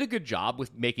they did a good job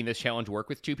with making this challenge work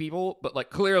with 2 people, but like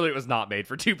clearly it was not made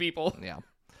for 2 people. Yeah.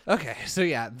 Okay, so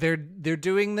yeah, they're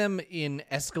doing them in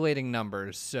escalating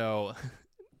numbers. So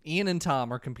Ian and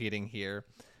Tom are competing here.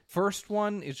 First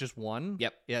one is just 1.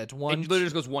 Yep. Yeah, it's 1. It literally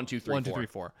just goes 1, 2, 3, 1, 2, 4. 3,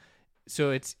 4.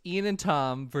 So it's Ian and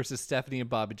Tom versus Stephanie and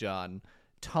Bobby John.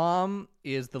 Tom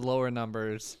is the lower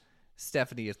numbers.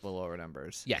 Stephanie is the lower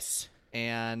numbers. Yes.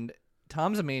 And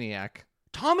Tom's a maniac.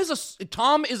 Tom is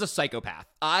a psychopath.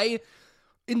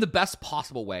 In the best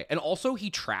possible way. And also he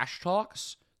trash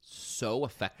talks so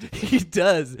effectively. He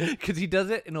does, because he does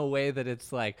it in a way that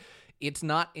it's like, it's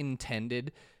not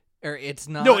intended, or it's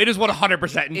not. No, it is 100%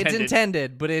 intended. It's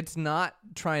intended, but it's not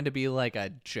trying to be like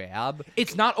a jab.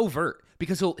 It's not overt,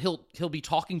 because he'll be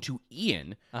talking to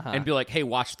Ian and be like, "Hey,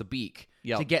 watch the beak,"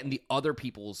 to get in the other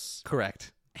people's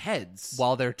heads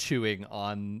while they're chewing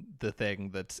on the thing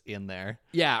that's in there.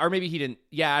 Yeah, or maybe he didn't.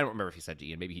 Yeah, I don't remember if he said to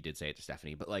Ian. Maybe he did say it to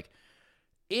Stephanie. But like,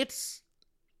 he's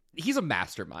a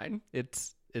mastermind.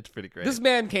 It's pretty great. This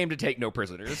man came to take no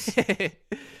prisoners.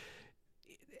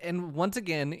 And once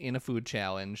again, in a food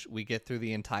challenge, we get through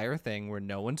the entire thing where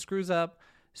no one screws up,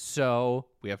 so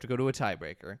we have to go to a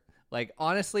tiebreaker. Like,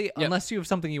 honestly, unless you have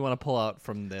something you want to pull out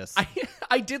from this.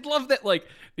 I did love that, like,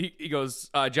 he goes,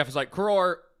 Jeff is like,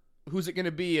 Karor, who's it going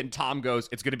to be? And Tom goes,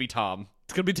 it's going to be Tom.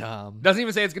 It's going to be Tom. Doesn't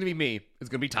even say it's going to be me. It's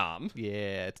going to be Tom.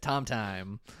 Yeah, it's Tom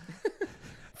time.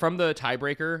 From the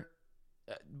tiebreaker,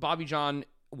 Bobby John,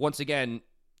 once again,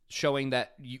 showing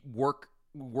that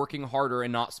working harder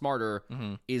and not smarter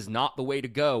is not the way to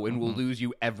go and will lose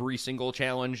you every single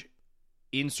challenge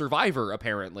in Survivor,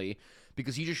 apparently,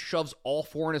 because he just shoves all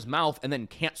 4 in his mouth and then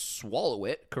can't swallow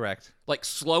it. Correct. Like,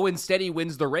 slow and steady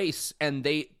wins the race, and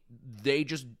they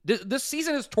just... This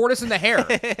season is tortoise in the hair.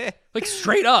 Like,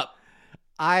 straight up.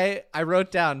 I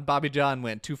wrote down Bobby John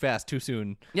went too fast, too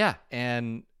soon. Yeah.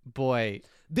 And, boy...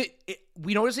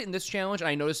 we notice it in this challenge, and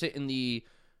I notice it in the...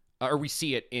 or we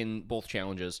see it in both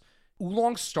challenges.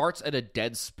 Oolong starts at a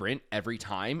dead sprint every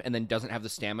time and then doesn't have the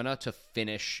stamina to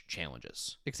finish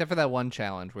challenges. Except for that one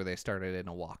challenge where they started in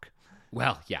a walk.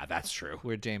 Well, yeah, that's true.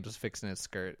 Where James was fixing his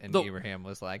skirt and Abraham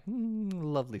was like,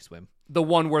 lovely swim. The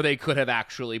one where they could have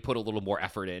actually put a little more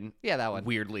effort in. Yeah, that one.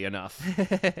 Weirdly enough.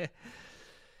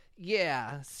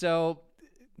 Yeah, so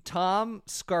Tom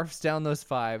scarfs down those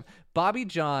 5. Bobby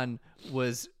John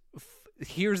was...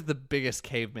 Here's the biggest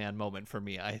caveman moment for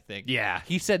me, I think. Yeah.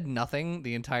 He said nothing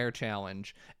the entire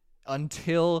challenge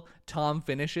until Tom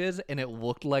finishes, and it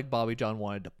looked like Bobby John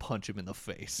wanted to punch him in the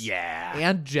face. Yeah.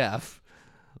 And Jeff.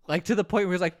 Like, to the point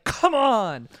where he's like, come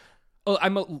on! Oh,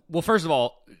 well, first of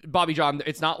all, Bobby John,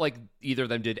 it's not like either of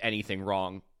them did anything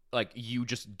wrong. Like, you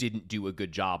just didn't do a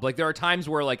good job. Like, there are times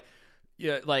where, like,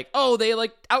 they, like,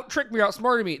 out-tricked me,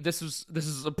 outsmarted me. This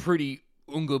is a pretty...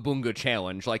 Unga Bunga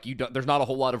challenge. Like, there's not a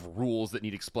whole lot of rules that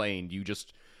need explained. You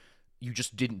just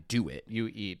didn't do it. You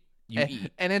eat.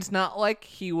 Eat. And it's not like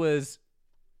he was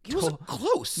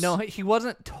close. No, he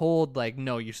wasn't told, like,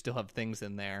 no, you still have things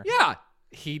in there. Yeah.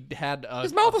 He had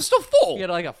his mouth was still full. He had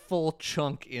like a full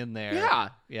chunk in there. Yeah.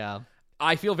 Yeah.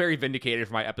 I feel very vindicated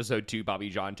for my episode 2 Bobby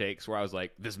John takes, where I was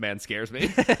like, this man scares me.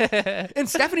 And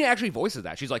Stephanie actually voices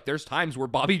that. She's like, there's times where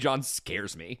Bobby John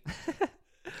scares me.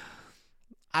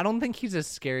 I don't think he's a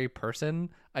scary person.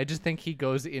 I just think he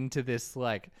goes into this,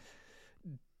 like,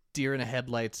 deer in the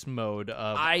headlights mode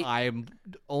of I'm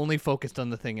only focused on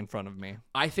the thing in front of me.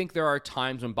 I think there are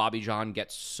times when Bobby John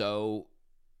gets so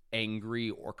angry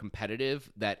or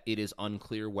competitive that it is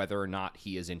unclear whether or not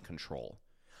he is in control.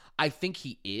 I think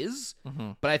he is,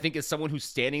 but I think as someone who's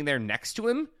standing there next to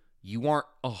him, you aren't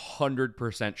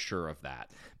 100% sure of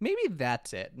that. Maybe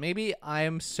that's it. Maybe I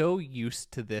am so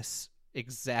used to this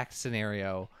exact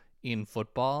scenario in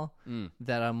football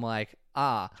that I'm like,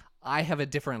 I have a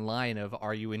different line of,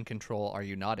 are you in control? Are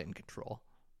you not in control?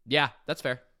 Yeah, that's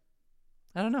fair.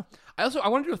 I don't know. I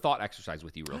want to do a thought exercise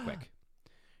with you real quick.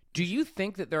 Do you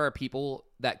think that there are people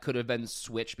that could have been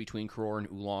switched between Karor and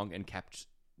Oolong and kept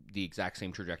the exact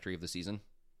same trajectory of the season?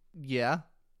 Yeah.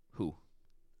 Who?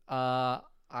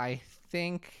 I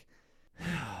think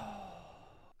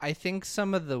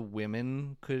some of the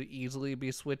women could easily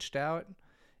be switched out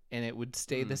and it would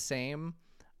stay the same.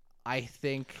 I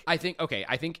think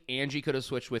Angie could have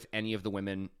switched with any of the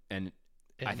women, and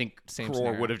I think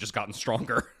Karor would have just gotten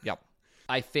stronger. Yep.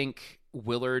 I think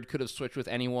Willard could have switched with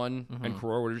anyone, and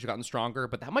Koror would have just gotten stronger,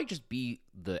 but that might just be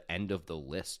the end of the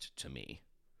list to me.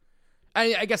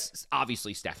 I guess,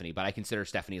 obviously, Stephanie, but I consider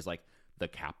Stephanie as, like, the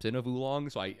captain of Oolong,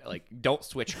 so I, like, don't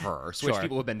switch her. Switch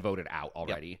people who have been voted out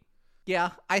already. Yep. Yeah,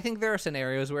 I think there are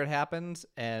scenarios where it happens,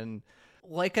 and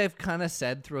like I've kind of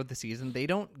said throughout the season, they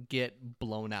don't get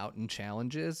blown out in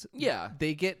challenges. Yeah.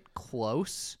 They get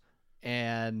close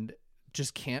and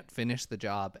just can't finish the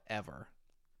job ever.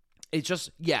 It's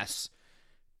just, yes.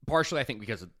 Partially, I think,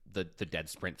 because of the dead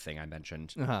sprint thing I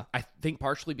mentioned. I think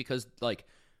partially because, like,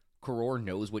 Koror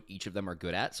knows what each of them are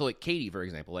good at. So, like, Katie, for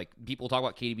example. Like, people talk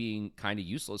about Katie being kind of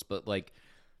useless, but, like,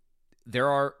 there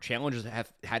are challenges that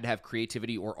have had to have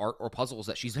creativity or art or puzzles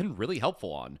that she's been really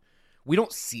helpful on. We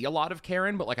don't see a lot of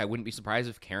Karen, but, like, I wouldn't be surprised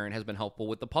if Karen has been helpful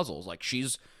with the puzzles. Like,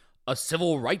 she's a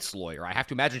civil rights lawyer. I have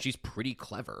to imagine she's pretty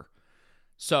clever.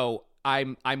 So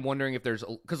I'm wondering if there's,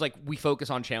 because, like, we focus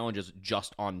on challenges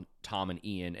just on Tom and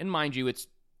Ian, and mind you,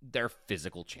 they're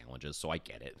physical challenges, so I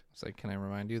get it. So can I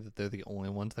remind you that they're the only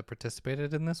ones that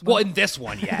participated in this one? Well, in this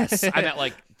one, yes. I meant,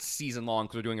 like, season long,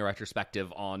 because we're doing a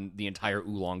retrospective on the entire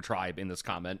Oolong tribe in this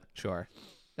comment. Sure.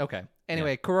 Okay.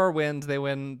 Anyway, Koror wins. They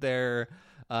win their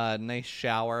nice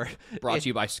shower. Brought to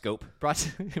you by Scope. Brought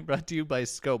to you by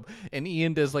Scope. And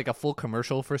Ian does, like, a full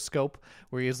commercial for Scope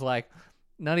where he's like,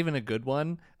 not even a good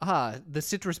one. The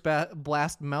Citrus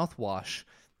Blast mouthwash.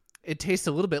 It tastes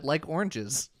a little bit like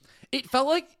oranges. It felt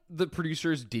like the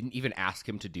producers didn't even ask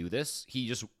him to do this. He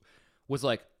just was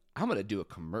like, I'm going to do a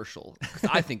commercial, because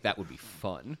I think that would be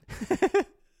fun. I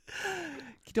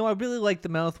really like the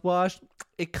mouthwash.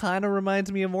 It kind of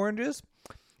reminds me of oranges.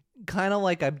 Kind of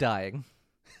like I'm dying.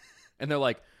 And they're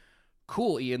like,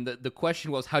 cool, Ian. The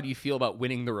question was, how do you feel about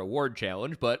winning the reward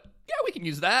challenge? But yeah, we can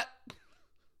use that.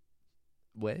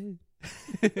 What?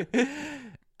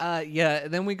 Yeah,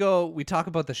 then we talk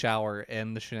about the shower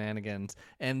and the shenanigans.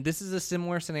 And this is a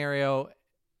similar scenario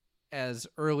as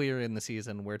earlier in the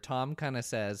season where Tom kind of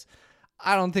says,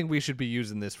 I don't think we should be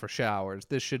using this for showers.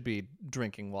 This should be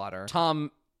drinking water. Tom,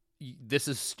 this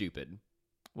is stupid.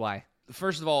 Why?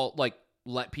 First of all, like,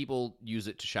 let people use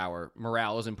it to shower.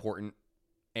 Morale is important.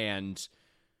 And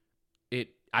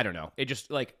I don't know. It just,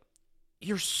 like,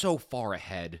 you're so far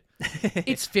ahead.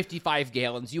 It's 55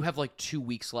 gallons. You have, like, 2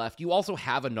 weeks left. You also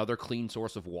have another clean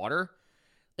source of water.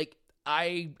 Like,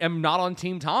 I am not on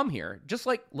Team Tom here. Just,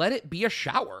 like, let it be a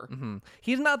shower. Mm-hmm.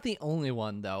 He's not the only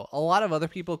one, though. A lot of other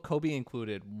people, Kobe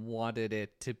included, wanted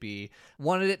it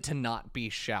to not be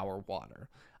shower water.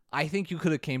 I think you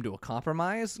could have came to a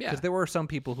compromise, because there were some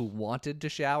people who wanted to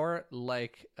shower,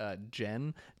 like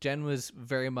Jen. Jen was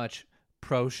very much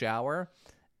pro-shower.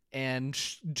 And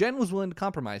Jen was willing to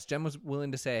compromise. Jen was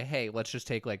willing to say, "Hey, let's just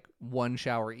take, like, one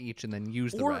shower each and then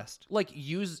use the rest."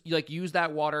 Use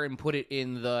that water and put it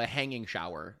in the hanging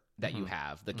shower that you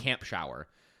have, the camp shower.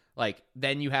 Like,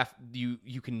 then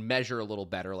you can measure a little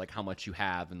better, like, how much you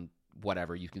have and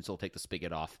whatever. You can still take the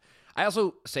spigot off. I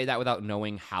also say that without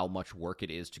knowing how much work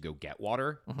it is to go get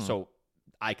water. So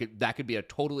that could be a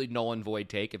totally null and void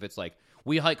take if it's like,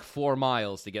 we hike 4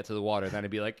 miles to get to the water. Then I'd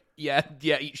be like, yeah,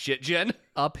 eat shit, Jen.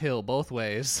 Uphill both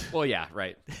ways. Well, yeah,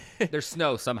 right. There's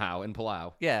snow somehow in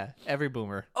Palau. Yeah, every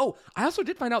boomer. Oh, I also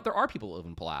did find out there are people who live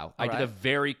in Palau. I did a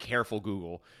very careful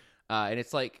Google. And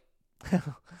it's like,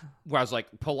 where I was like,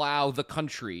 Palau, the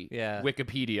country,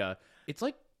 Wikipedia. It's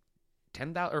like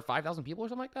 10,000 or 5,000 people or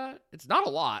something like that. It's not a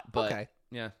lot, but okay.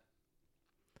 Yeah.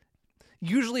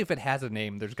 Usually if it has a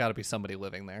name, there's got to be somebody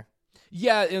living there.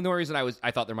 Yeah, and the reason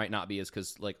I thought there might not be is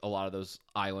because, like, a lot of those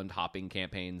island hopping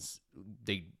campaigns,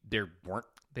 they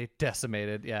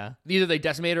decimated. Yeah, either they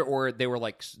decimated or they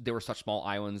were such small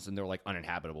islands and they were, like,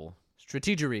 uninhabitable.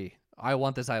 Strategery. I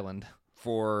want this island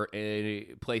for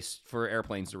a place for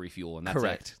airplanes to refuel, and that's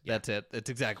correct. Yeah. That's it. That's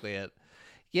exactly it.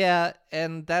 Yeah,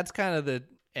 and that's kind of the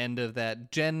end of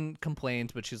that. Jen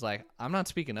complains, but she's like, I'm not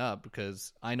speaking up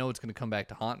because I know it's going to come back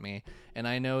to haunt me, and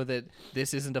I know that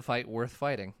this isn't a fight worth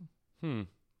fighting.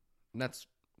 That's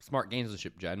smart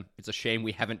gamesmanship, Jen. It's a shame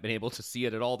we haven't been able to see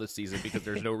it at all this season because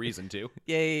there's no reason to.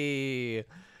 Yay!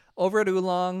 Over at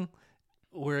Oolong,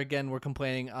 we're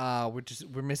complaining.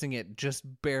 We're missing it just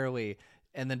barely.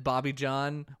 And then Bobby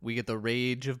John, we get the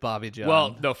rage of Bobby John.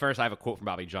 Well, no, first I have a quote from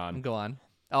Bobby John. Go on.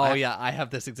 Oh, yeah, I have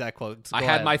this exact quote. So I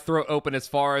had my throat open as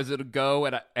far as it'll go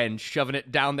and shoving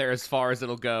it down there as far as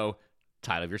it'll go.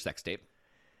 Title of your sex tape.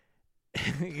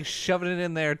 Shoving it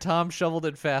in there. Tom shoveled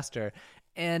it faster.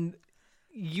 And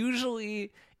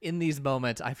usually in these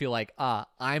moments, I feel like,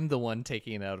 I'm the one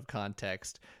taking it out of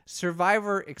context.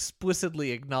 Survivor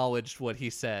explicitly acknowledged what he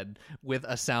said with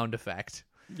a sound effect.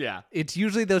 Yeah. It's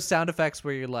usually those sound effects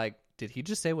where you're like, did he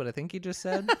just say what I think he just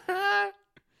said?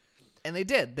 And they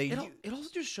did. It also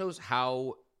just shows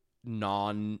how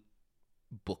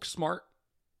non-book smart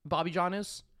Bobby John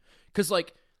is. Because,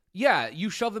 like, yeah, you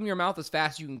shove them in your mouth as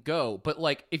fast as you can go, but,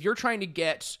 like, if you're trying to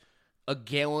get a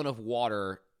gallon of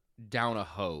water down a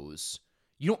hose,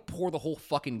 you don't pour the whole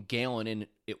fucking gallon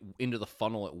into the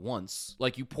funnel at once.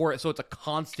 Like, you pour it so it's a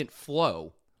constant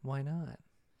flow. Why not?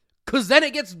 Because then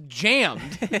it gets jammed.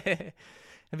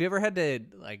 Have you ever had to,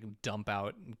 like, dump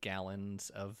out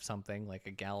gallons of something, like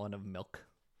a gallon of milk?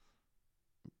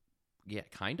 Yeah,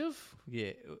 kind of.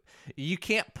 Yeah. You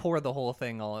can't pour the whole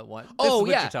thing all at once. This Oh, is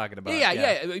what yeah. you're talking about.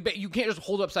 Yeah. But you can't just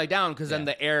hold it upside down because then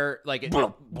the air, like, you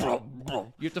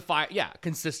have to fire. Yeah,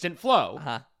 consistent flow.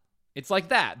 Uh-huh. It's like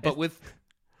that, but with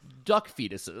duck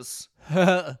fetuses.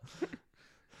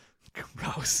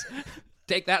 Gross.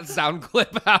 Take that sound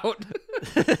clip out.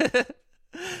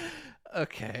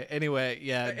 Okay. Anyway,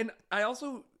 yeah. And I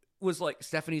also was like,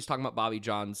 Stephanie's talking about Bobby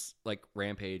John's, like,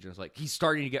 rampage, and it's like, he's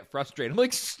starting to get frustrated. I'm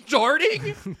like,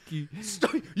 starting?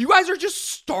 You guys are just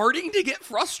starting to get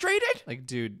frustrated? Like,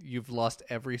 dude, you've lost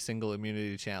every single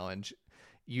immunity challenge.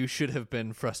 You should have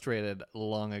been frustrated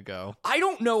long ago. I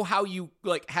don't know how you,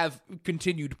 like, have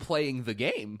continued playing the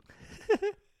game.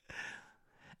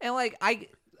 And, like,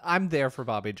 I'm there for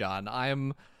Bobby John.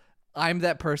 I'm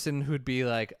that person who'd be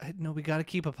like, no, we got to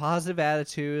keep a positive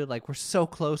attitude. Like, we're so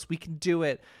close. We can do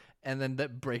it. And then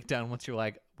that breakdown once you're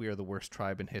like, we are the worst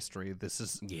tribe in history. This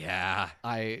is... Yeah.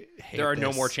 I hate There are this.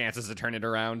 no more chances to turn it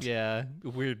around. Yeah.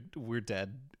 We're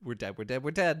dead. We're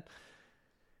dead.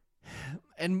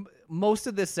 And most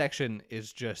of this section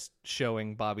is just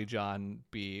showing Bobby John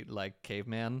be like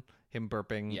caveman, him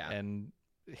burping and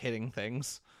hitting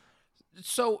things.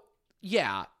 So,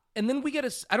 yeah. And then we get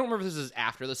I don't remember if this is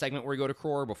after the segment where we go to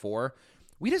Crow or before.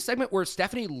 We had a segment where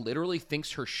Stephanie literally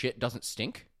thinks her shit doesn't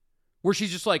stink. Where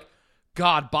she's just like,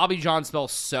 God, Bobby John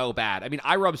smells so bad. I mean,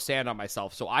 I rub sand on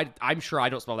myself, so I'm sure I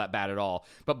don't smell that bad at all.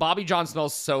 But Bobby John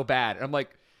smells so bad. And I'm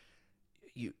like,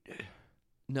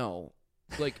 no.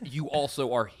 Like, you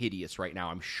also are hideous right now,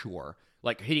 I'm sure.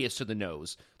 Like, hideous to the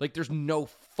nose. Like, there's no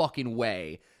fucking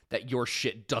way that your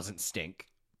shit doesn't stink.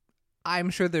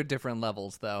 I'm sure they're different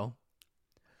levels, though.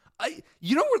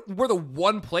 You know where the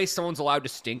one place someone's allowed to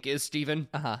stink is, Steven?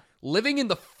 Uh-huh. Living in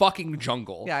the fucking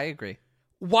jungle. Yeah, I agree.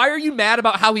 Why are you mad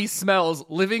about how he smells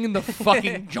living in the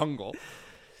fucking jungle?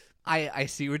 I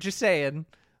see what you're saying.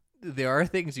 There are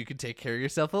things you can take care of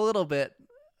yourself a little bit,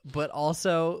 but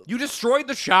also... You destroyed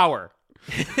the shower.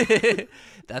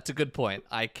 That's a good point.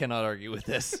 I cannot argue with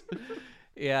this.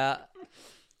 Yeah.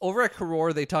 Over at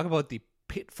Karor, they talk about the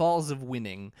pitfalls of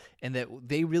winning and that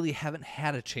they really haven't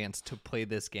had a chance to play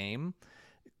this game.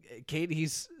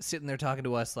 Katie's sitting there talking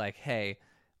to us like, hey,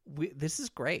 this is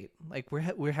great. Like,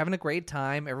 we're having a great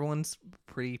time. Everyone's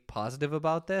pretty positive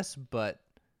about this, but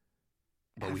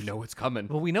we know it's coming.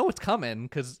 Well, we know it's coming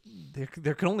because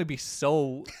there can only be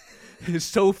so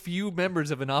few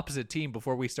members of an opposite team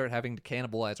before we start having to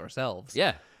cannibalize ourselves.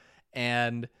 Yeah.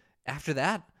 And after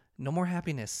that, no more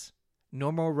happiness.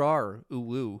 No more rar,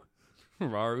 ooh-woo.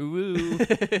 Rar, ooh-woo.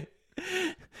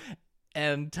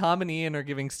 And Tom and Ian are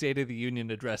giving State of the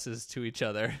Union addresses to each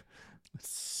other.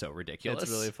 So ridiculous.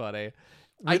 It's really funny.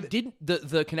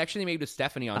 The connection they made with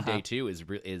Stephanie on day 2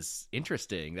 is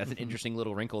interesting. That's an interesting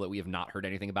little wrinkle that we have not heard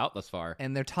anything about thus far.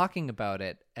 And they're talking about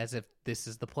it as if this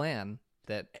is the plan,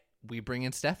 that we bring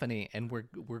in Stephanie and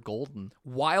we're golden.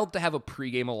 Wild to have a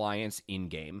pregame alliance in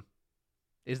game.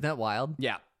 Isn't that wild?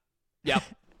 Yeah. Yep.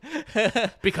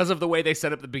 Because of the way they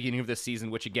set up the beginning of this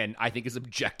season, which again I think is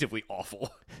objectively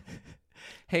awful.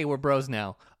 Hey, we're bros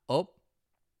now. Oh,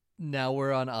 now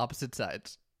we're on opposite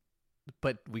sides.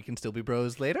 But we can still be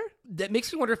bros later? That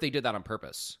makes me wonder if they did that on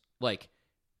purpose. Like,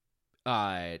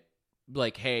 hey,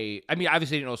 I mean,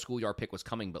 obviously they didn't know a schoolyard pick was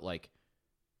coming, but like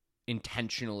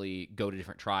intentionally go to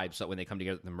different tribes so that when they come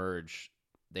together at the merge,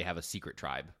 they have a secret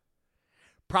tribe.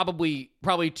 Probably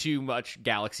too much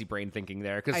galaxy brain thinking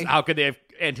there, because how could they have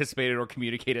anticipated or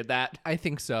communicated that? I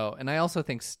think so. And I also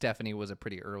think Stephanie was a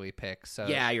pretty early pick. So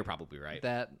yeah, you're probably right.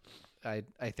 That I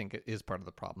think it is part of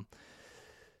the problem.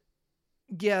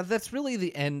 Yeah, that's really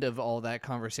the end of all that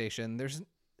conversation.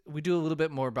 We do a little bit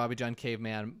more Bobby John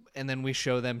Caveman, and then we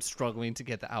show them struggling to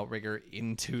get the outrigger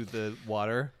into the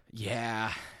water.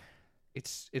 Yeah.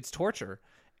 It's torture.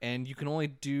 And you can only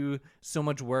do so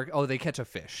much work. Oh, they catch a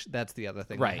fish. That's the other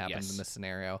thing that happens in this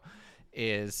scenario.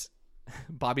 Is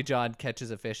Bobby John catches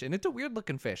a fish, and it's a weird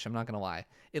looking fish. I'm not gonna lie.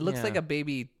 It looks like a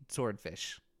baby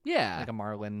swordfish. Yeah, like a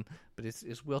marlin, but it's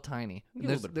real tiny. A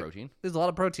little bit of protein. There's a lot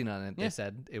of protein on it. They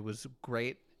said it was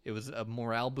great. It was a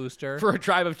morale booster for a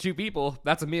tribe of 2 people.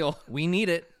 That's a meal. We need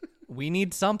it. We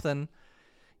need something.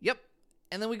 Yep.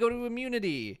 And then we go to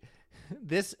immunity.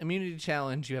 This immunity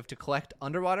challenge, you have to collect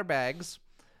underwater bags,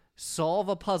 solve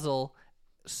a puzzle,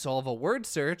 solve a word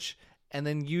search, and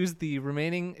then use the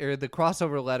remaining or the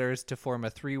crossover letters to form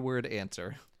a 3-word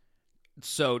answer.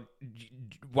 So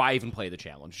why even play the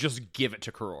challenge? Just give it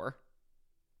to Karor.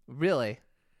 Really?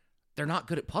 They're not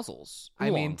good at puzzles. I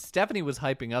mean, Stephanie was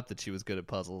hyping up that she was good at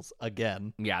puzzles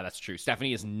again. Yeah, that's true.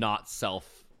 Stephanie is not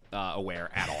self-aware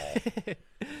at all.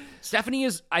 Stephanie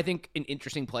is, I think, an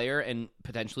interesting player and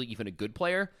potentially even a good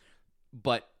player,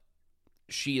 but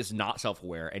she is not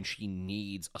self-aware, and she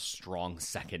needs a strong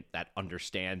second that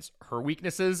understands her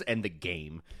weaknesses and the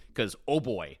game. Because, oh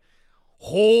boy.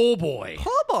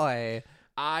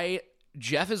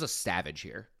 Jeff is a savage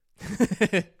here.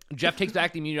 Jeff takes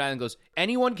back the immunity island and goes,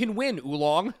 anyone can win,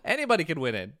 Oolong. Anybody can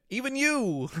win it. Even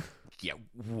you. Yeah.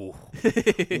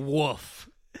 Woof.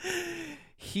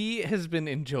 He has been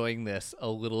enjoying this a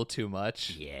little too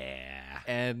much. Yeah.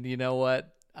 And you know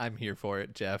what? I'm here for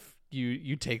it, Jeff.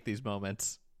 You take these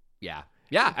moments. Yeah.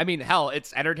 Yeah. I mean, hell,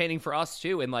 it's entertaining for us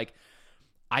too. And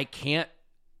I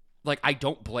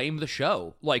don't blame the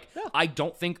show. I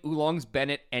don't think Oolong's been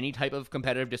at any type of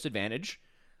competitive disadvantage.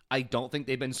 I don't think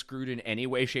they've been screwed in any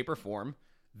way, shape, or form.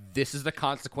 This is the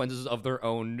consequences of their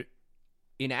own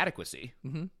inadequacy.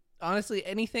 Mm-hmm. Honestly,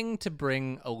 anything to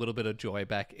bring a little bit of joy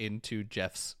back into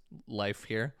Jeff's life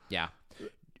here. Yeah.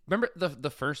 Remember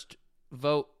the first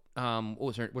vote? What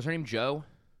was her name? Jo?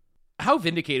 How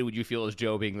vindicated would you feel as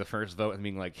Jo being the first vote and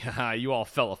being like, you all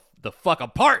fell the fuck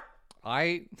apart?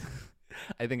 I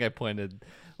think I pointed,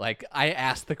 I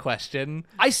asked the question.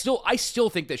 I still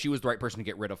think that she was the right person to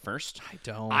get rid of first.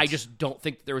 I just don't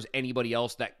think there was anybody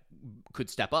else that could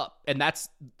step up. And that's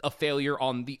a failure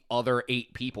on the other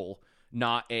 8 people,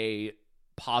 not a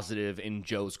positive in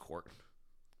Jo's court.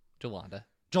 Jolanda.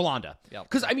 Yeah.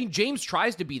 Because, I mean, James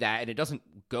tries to be that, and it doesn't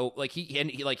go,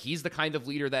 he's the kind of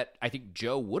leader that I think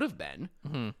Jo would have been.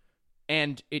 Mm-hmm.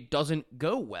 And it doesn't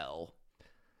go well.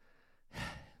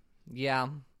 Yeah.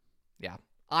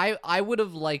 I would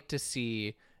have liked to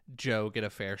see Jo get a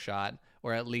fair shot,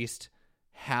 or at least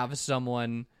have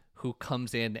someone who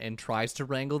comes in and tries to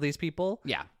wrangle these people.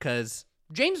 Yeah. Because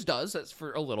James does. That's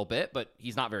for a little bit, but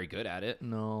he's not very good at it.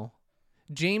 No.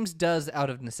 James does out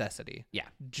of necessity. Yeah.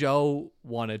 Jo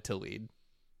wanted to lead.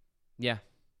 Yeah.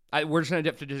 We're just going to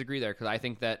have to disagree there, because I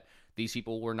think that these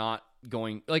people were not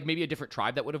going... maybe a different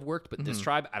tribe that would have worked, but this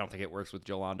tribe, I don't think it works with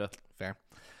Jolanda. Fair.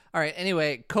 All right,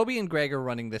 anyway, Kobe and Greg are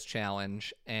running this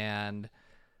challenge, and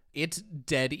it's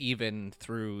dead even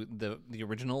through the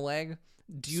original leg.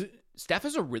 Steph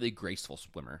is a really graceful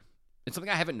swimmer. It's something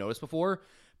I haven't noticed before,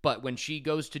 but when she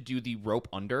goes to do the rope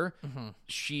under,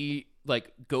 she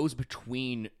goes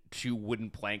between 2 wooden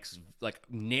planks,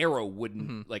 narrow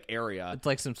wooden area. It's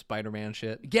like some Spider-Man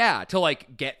shit. Yeah, to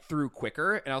get through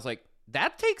quicker. And I was like,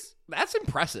 that's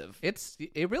impressive.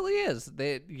 It really is.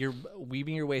 You're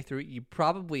weaving your way through. You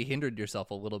probably hindered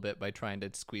yourself a little bit by trying to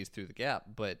squeeze through the gap,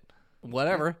 but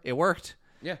whatever, it worked.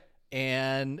 Yeah.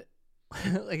 And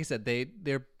like I said,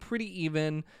 they're pretty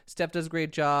even. Steph does a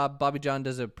great job. Bobby John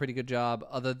does a pretty good job.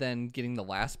 Other than getting the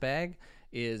last bag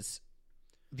is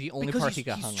the only part he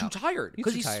got hung up. He's too tired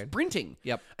because he's sprinting.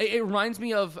 Yep. It reminds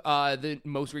me of the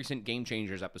most recent Game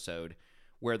Changers episode,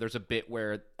 where there's a bit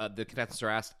where the contestants are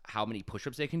asked how many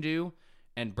push-ups they can do,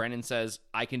 and Brennan says,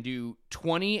 I can do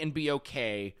 20 and be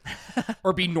okay,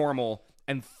 or be normal,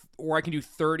 or I can do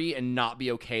 30 and not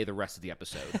be okay the rest of the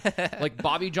episode.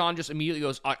 Bobby John just immediately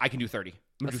goes, I can do 30.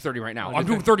 I'm going to do 30 right now. I'm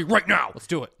doing 30 right now. Let's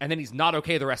do it. And then he's not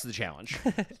okay the rest of the challenge.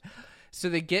 So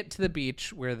they get to the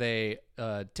beach where they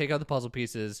take out the puzzle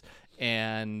pieces,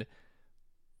 and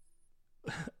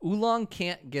Oolong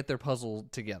can't get their puzzle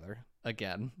together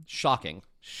again. Shocking.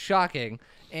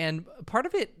 And part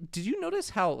of it, did you notice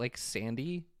how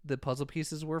sandy the puzzle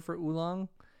pieces were for Oolong?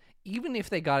 Even if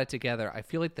they got it together, I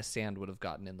feel like the sand would have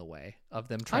gotten in the way of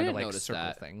them trying to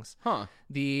circle things. Huh.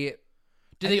 Did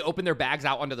they open their bags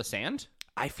out onto the sand?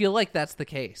 I feel like that's the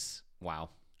case. Wow.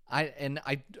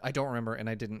 I don't remember, and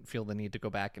I didn't feel the need to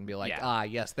go back and be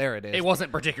yes, there it is. It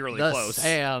wasn't particularly close.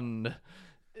 Sand.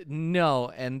 No,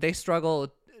 and they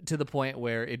struggle to the point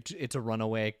where it's a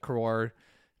runaway. Karor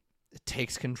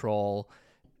takes control.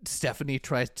 Stephanie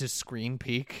tries to screen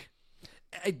peek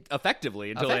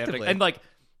effectively until they have to, and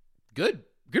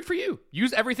good for you.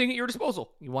 Use everything at your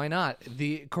disposal. Why not?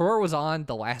 The Karor was on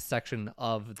the last section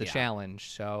of the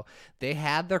challenge, so they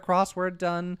had their crossword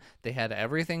done. They had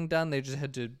everything done. They just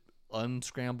had to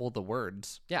unscramble the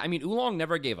words. Yeah, I mean, Oolong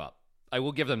never gave up. I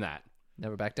will give them that.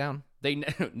 Never back down. They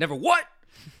never what?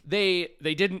 They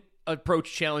didn't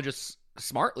approach challenges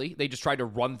smartly. They just tried to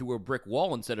run through a brick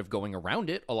wall instead of going around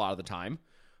it a lot of the time.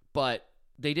 But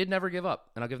they did never give up,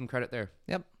 and I'll give them credit there.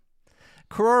 Yep.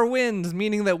 Crore wins,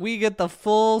 meaning that we get the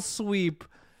full sweep.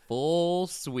 Full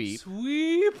sweep.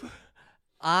 Sweep.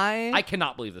 I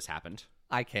cannot believe this happened.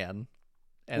 I can.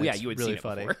 And you had really seen it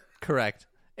funny. before. Correct.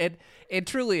 It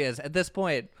truly is. At this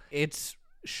point, it's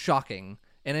shocking.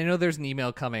 And I know there's an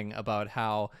email coming about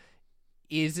how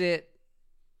is it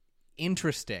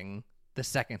interesting the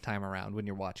second time around when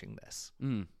you're watching this.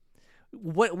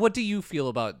 What do you feel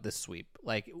about this sweep?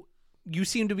 Like, you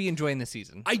seem to be enjoying the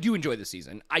season. I do enjoy the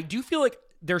season. I do feel like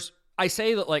I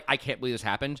say that, like, I can't believe this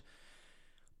happened.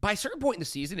 By a certain point in the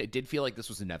season, it did feel like this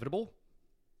was inevitable.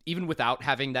 Even without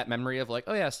having that memory of, like,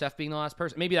 oh yeah, Steph being the last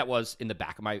person. Maybe that was in the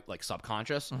back of my, like,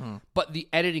 subconscious. But the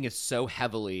editing is so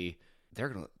heavily, they're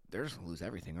just gonna lose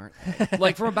everything, aren't they?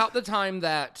 Like, from about the time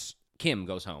that Kim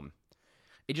goes home,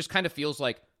 it just kind of feels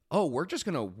like, oh, we're just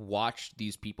going to watch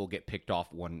these people get picked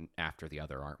off one after the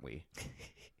other, aren't we?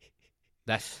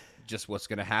 That's just what's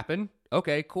going to happen.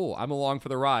 Okay, cool. I'm along for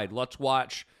the ride. Let's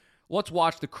watch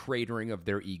the cratering of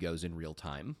their egos in real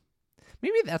time.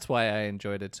 Maybe that's why I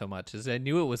enjoyed it so much, is I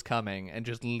knew it was coming and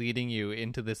just leading you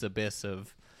into this abyss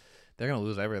of they're going to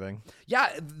lose everything.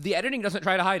 Yeah, the editing doesn't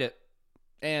try to hide it.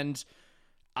 And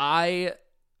there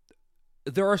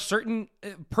are certain,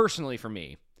 personally for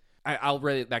me, I'll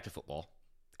relate it back to football.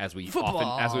 As we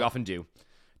often do.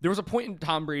 There was a point in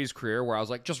Tom Brady's career where I was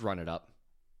like, just run it up.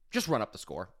 Just run up the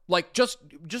score. Like, just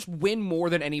win more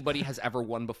than anybody has ever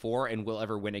won before and will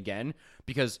ever win again.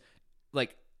 Because,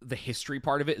 like, the history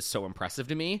part of it is so impressive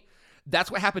to me.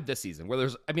 That's what happened this season. Where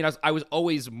I was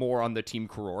always more on the Team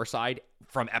Crore side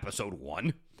from episode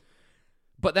 1.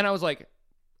 But then I was like,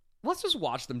 let's just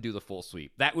watch them do the full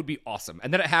sweep. That would be awesome.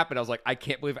 And then it happened. I was like, I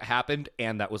can't believe it happened.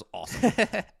 And that was awesome.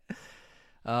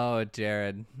 Oh,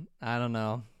 Jared, I don't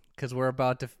know, because we're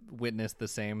about to witness the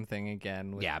same thing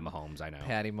again. With Mahomes, I know.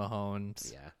 Patty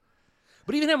Mahomes. Yeah.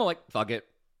 But even him, I'm like, fuck it.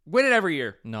 Win it every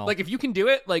year. No. Like, if you can do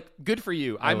it, like, good for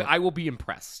you. I will be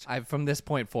impressed. From this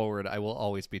point forward, I will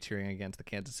always be cheering against the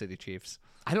Kansas City Chiefs.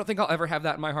 I don't think I'll ever have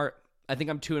that in my heart. I think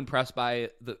I'm too impressed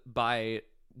by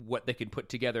what they can put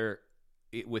together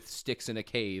with sticks in a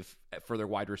cave for their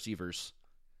wide receivers.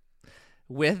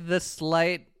 With the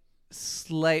slight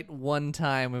one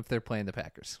time if they're playing the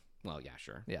Packers. Well, yeah,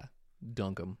 sure. Yeah.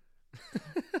 Dunk them.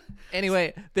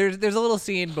 Anyway, there's a little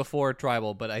scene before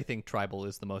Tribal, but I think Tribal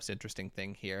is the most interesting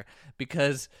thing here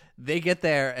because they get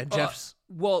there and Jeff's...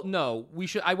 Well, no,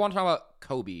 I want to talk about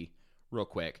Kobe real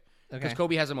quick. Because Okay.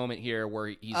 Kobe has a moment here where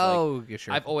he's yeah,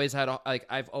 sure. I've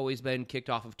always been kicked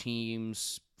off of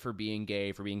teams for being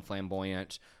gay, for being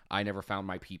flamboyant. I never found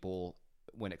my people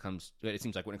it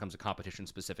seems like when it comes to competition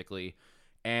specifically.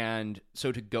 And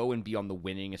so to go and be on the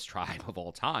winningest tribe of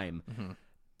all time,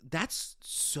 that's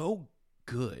so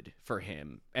good for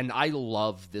him. And I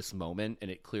love this moment.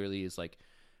 And it clearly is like,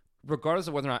 regardless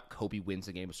of whether or not Kobe wins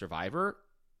the game of Survivor,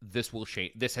 this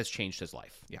has changed his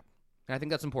life. Yeah. And I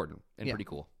think that's important and pretty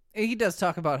cool. He does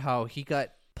talk about how he got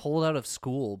pulled out of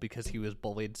school because he was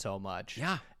bullied so much.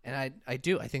 Yeah. And I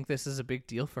think this is a big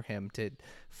deal for him to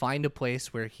find a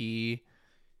place where he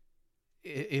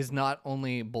is not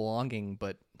only belonging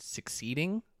but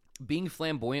succeeding. Being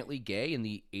flamboyantly gay in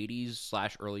the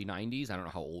 80s / early 90s. I don't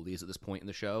know how old he is at this point in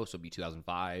the show, so it'd be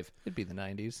 2005. It'd be the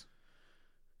 90s.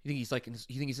 You think he's like in his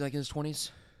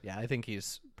 20s? Yeah, I think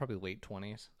he's probably late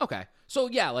 20s. Okay. So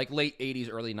yeah, like late 80s,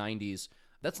 early 90s.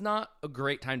 That's not a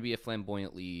great time to be a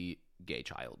flamboyantly gay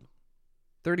child.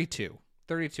 32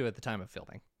 at the time of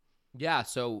filming. Yeah,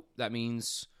 so that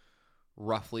means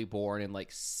roughly born in like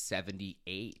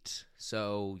 78.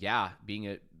 So yeah, being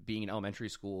in elementary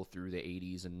school through the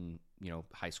 80s and,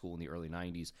 high school in the early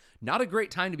 90s. Not a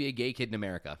great time to be a gay kid in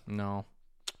America. No.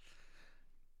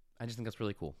 I just think that's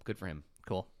really cool. Good for him.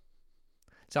 Cool.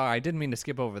 Sorry, I didn't mean to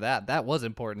skip over that. That was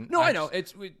important. No, I know.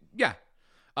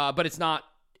 But it's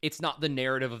not the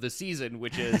narrative of the season,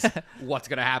 which is what's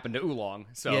going to happen to Oolong.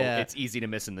 So it's easy to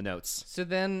miss in the notes. So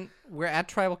then we're at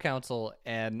Tribal Council,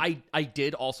 and I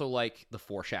did also like the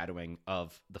foreshadowing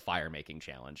of the fire making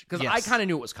challenge, because I kind of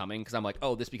knew it was coming, because I'm like,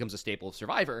 oh, this becomes a staple of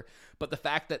Survivor. But the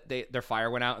fact that their fire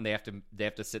went out and they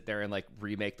have to sit there and like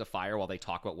remake the fire while they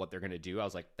talk about what they're going to do, I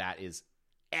was like, that is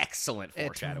excellent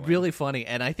foreshadowing. It's really funny,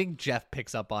 and I think Jeff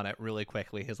picks up on it really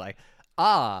quickly. He's like,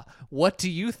 what do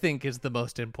you think is the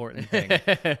most important thing?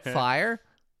 Fire?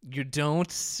 You don't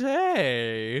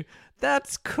say.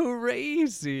 That's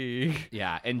crazy.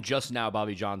 Yeah, and just now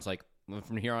Bobby John's like,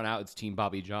 from here on out, it's Team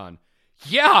Bobby John.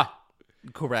 Yeah!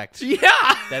 Correct.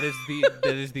 Yeah! That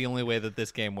is the only way that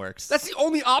this game works. That's the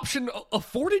only option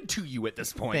afforded to you at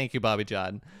this point. Thank you, Bobby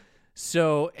John.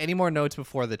 So, any more notes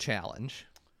before the challenge?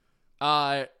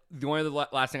 The only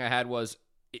last thing I had was,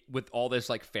 with all this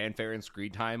like fanfare and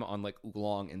screen time on like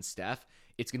Oolong and Steph,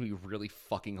 it's gonna be really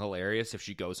fucking hilarious if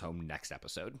she goes home next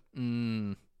episode.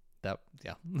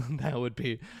 That would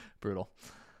be brutal.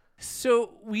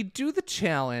 So we do the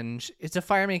challenge. It's a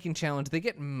fire making challenge. They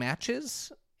get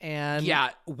matches and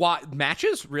what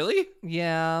matches? Really?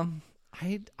 Yeah.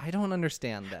 I don't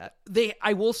understand that.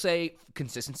 I will say,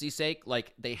 consistency's sake,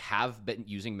 like they have been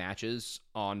using matches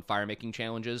on fire making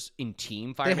challenges in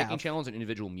team fire making challenges and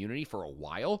individual immunity for a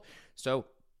while. So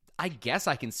I guess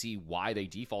I can see why they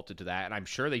defaulted to that, and I'm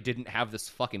sure they didn't have this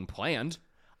fucking planned.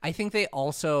 I think they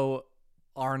also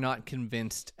are not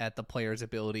convinced at the player's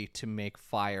ability to make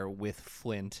fire with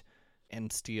flint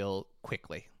and steel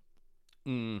quickly.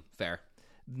 Fair.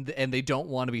 And they don't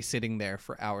want to be sitting there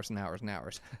for hours and hours and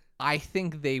hours. I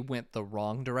think they went the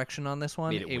wrong direction on this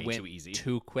one. Made it way went too easy.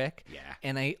 Too quick. Yeah.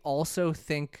 And I also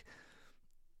think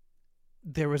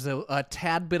there was a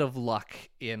tad bit of luck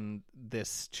in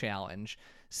this challenge.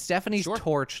 Stephanie's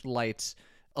torch lights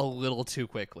a little too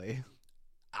quickly.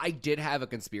 I did have a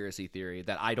conspiracy theory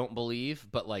that I don't believe,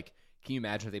 but like, can you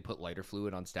imagine if they put lighter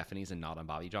fluid on Stephanie's and not on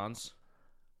Bobby John's?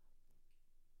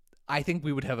 I think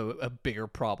we would have a bigger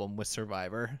problem with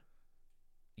Survivor.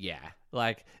 Yeah.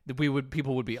 Like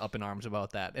people would be up in arms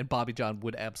about that, and Bobby John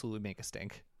would absolutely make a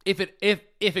stink. If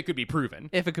it could be proven.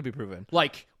 If it could be proven.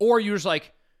 Like, or you're just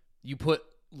like, you put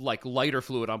like lighter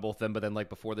fluid on both of them, but then like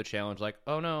before the challenge, like,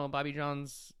 oh no, Bobby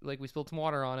John's, like, we spilled some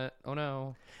water on it. Oh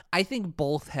no. I think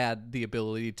both had the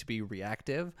ability to be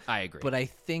reactive. I agree. But I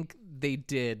think they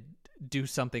did do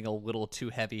something a little too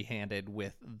heavy-handed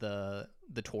with the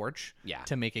torch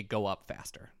to make it go up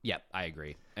faster. Yep, I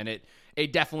agree. And it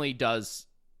definitely does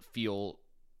feel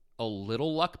a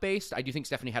little luck-based. I do think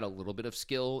Stephanie had a little bit of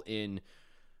skill in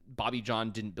Bobby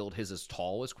John didn't build his as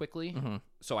tall as quickly. Mm-hmm.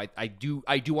 So I do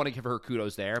want to give her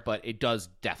kudos there, but it does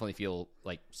definitely feel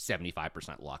like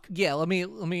 75% luck. Yeah, let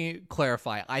me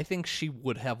clarify. I think she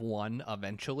would have won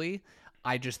eventually.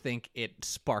 I just think it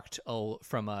sparked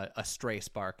from a stray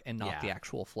spark and not the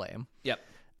actual flame. Yep.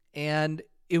 And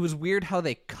it was weird how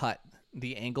they cut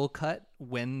the angle cut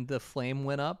when the flame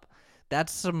went up.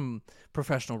 That's some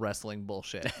professional wrestling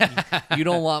bullshit. You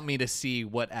don't want me to see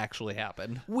what actually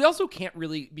happened. We also can't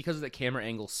really, because of the camera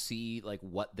angle, see like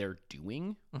what they're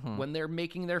doing when they're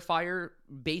making their fire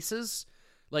bases.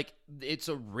 Like, it's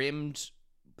a rimmed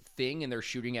thing and they're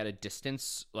shooting at a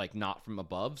distance, like not from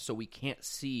above, so we can't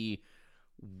see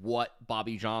what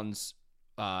Bobby John's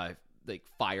like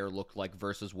fire looked like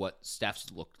versus what Steph's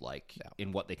looked like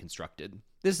in what they constructed.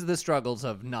 This is the struggles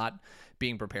of not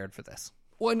being prepared for this.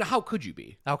 Well, and how could you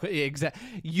be?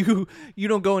 Exactly. You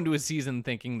don't go into a season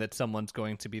thinking that someone's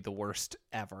going to be the worst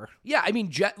ever. Yeah, I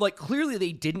mean, like, clearly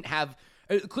they didn't have.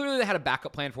 Clearly they had a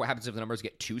backup plan for what happens if the numbers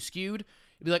get too skewed.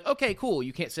 It'd be like, okay, cool,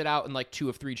 you can't sit out in like 2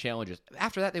 of 3 challenges.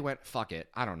 After that, they went, fuck it.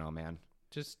 I don't know, man.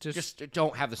 Just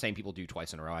don't have the same people do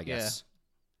twice in a row, I guess.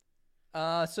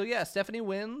 Yeah. So yeah, Stephanie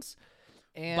wins,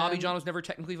 and Bobby John was never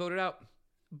technically voted out.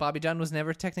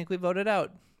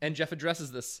 And Jeff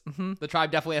addresses this. Mm-hmm. The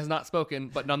tribe definitely has not spoken,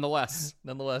 but nonetheless.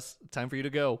 Time for you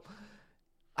to go.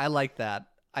 I like that.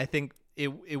 I think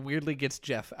it weirdly gets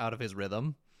Jeff out of his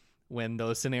rhythm when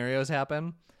those scenarios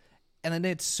happen. And then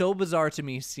it's so bizarre to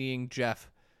me seeing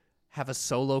Jeff have a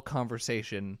solo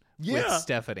conversation with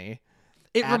Stephanie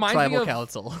at Tribal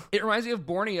Council. It reminds me of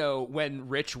Borneo when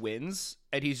Rich wins,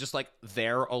 and he's just like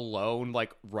there alone,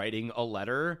 like writing a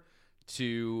letter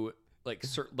to...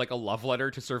 like a love letter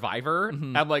to Survivor.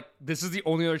 Mm-hmm. I'm like, this is the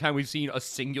only other time we've seen a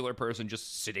singular person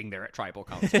just sitting there at Tribal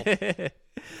Council.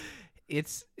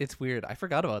 It's weird. I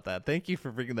forgot about that. Thank you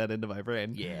for bringing that into my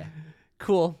brain. Yeah.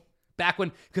 Cool. Back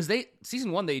when, because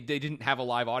season 1, they didn't have a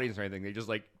live audience or anything. They just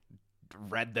like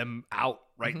read them out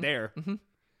right there. Mm-hmm.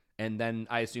 And then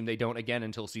I assume they don't again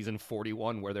until season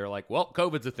 41, where they're like, well,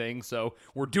 COVID's a thing, so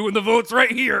we're doing the votes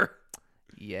right here.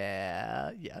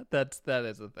 Yeah, that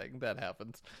is a thing. That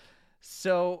happens.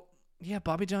 So, yeah,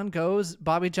 Bobby John goes.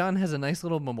 Bobby John has a nice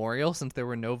little memorial since there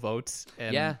were no votes.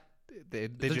 And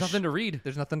there's nothing to read.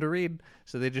 There's nothing to read.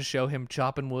 So they just show him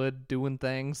chopping wood, doing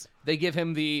things. They give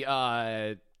him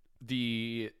the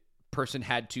person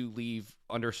had to leave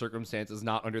under circumstances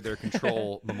not under their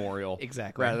control memorial.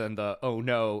 Exactly. Rather than the, oh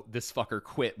no, this fucker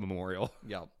quit memorial.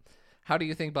 Yep. How do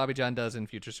you think Bobby John does in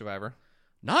Future Survivor?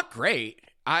 Not great.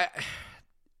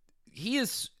 He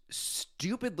is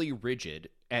stupidly rigid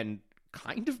and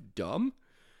kind of dumb.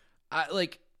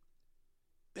 There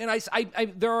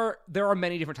are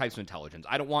many different types of intelligence.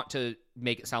 I don't want to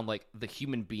make it sound like the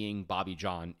human being Bobby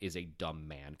John is a dumb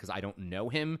man, because I don't know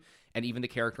him, and even the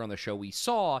character on the show we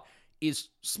saw is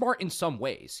smart in some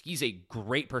ways. He's a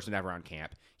great person to have around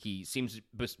camp. He seems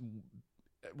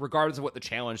regardless of what the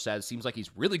challenge says, seems like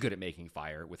he's really good at making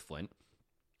fire with Flint.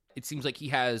 It seems like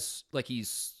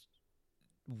he's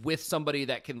with somebody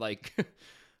that can like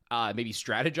maybe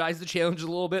strategize the challenge a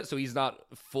little bit, so he's not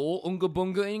full unga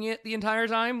bungaing it the entire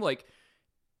time. Like,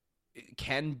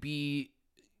 can be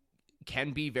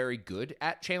very good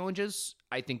at challenges.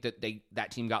 I think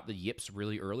that team got the yips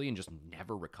really early and just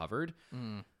never recovered.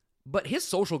 But his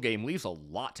social game leaves a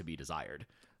lot to be desired.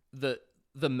 The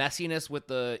messiness with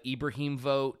the Ibrahim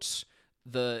vote,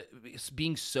 the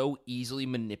being so easily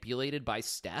manipulated by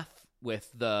Steph with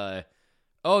the,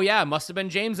 oh yeah, must have been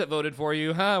James that voted for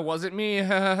you, huh? Wasn't me.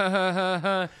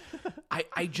 I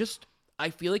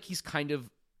feel like he's kind of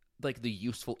like the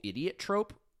useful idiot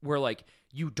trope where like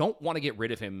you don't want to get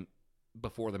rid of him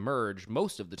before the merge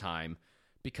most of the time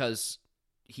because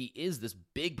he is this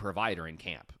big provider in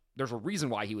camp. There's a reason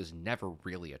why he was never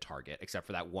really a target, except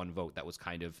for that one vote that was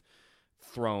kind of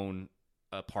thrown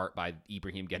apart by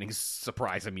Ibrahim getting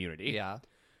surprise immunity. Yeah.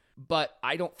 But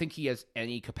I don't think he has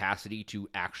any capacity to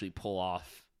actually pull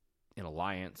off an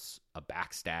alliance, a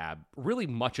backstab, really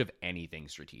much of anything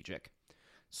strategic.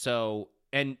 So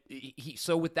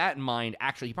with that in mind,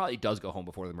 actually, he probably does go home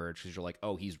before the merge because you're like,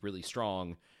 oh, he's really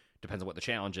strong. Depends on what the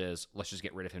challenge is. Let's just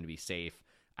get rid of him to be safe.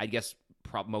 I guess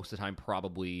most of the time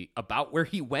probably about where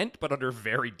he went, but under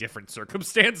very different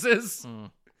circumstances.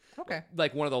 Okay.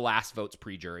 Like one of the last votes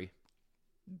pre-jury.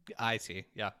 I see.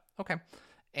 Yeah. Okay.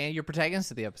 And your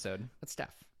protagonist of the episode? That's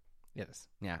Steph. Yes.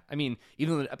 Yeah. I mean,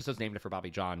 even though the episode's named after Bobby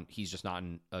John, he's just not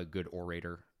a good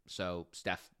orator. So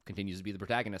Steph continues to be the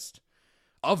protagonist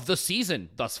of the season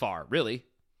thus far, really.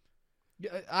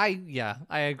 I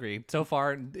agree. So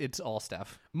far, it's all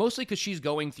Steph. Mostly because she's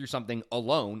going through something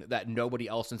alone that nobody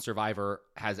else in Survivor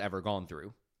has ever gone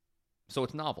through. So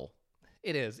it's novel.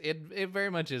 It is. It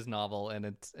very much is novel, and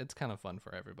it's kind of fun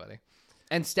for everybody.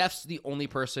 And Steph's the only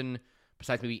person,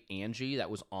 besides maybe Angie,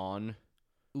 that was on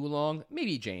Oolong,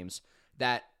 maybe James,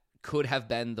 that could have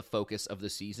been the focus of the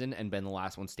season and been the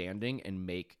last one standing and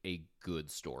make a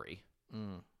good story.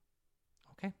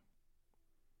 Okay.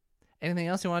 Anything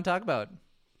else you want to talk about?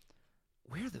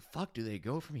 Where the fuck do they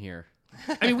go from here?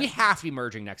 I mean, we have to be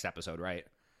merging next episode, right?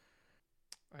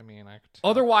 I mean,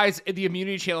 otherwise, the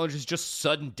immunity challenge is just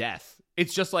sudden death.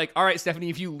 It's just like, all right, Stephanie,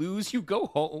 if you lose, you go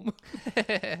home.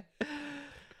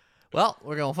 Well,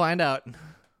 we're going to find out.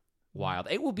 Wild.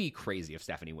 It will be crazy if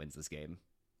Stephanie wins this game.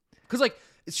 Because, like,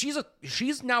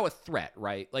 she's now a threat,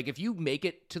 right? Like, if she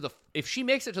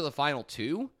makes it to the final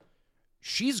two,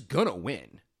 she's gonna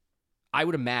win. I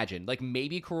would imagine. Like,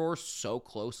 maybe Karor's so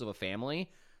close of a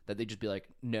family that they'd just be like,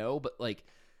 no, but, like,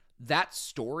 that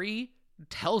story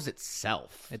tells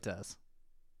itself. It does.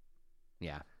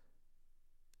 Yeah.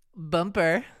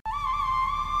 Bumper.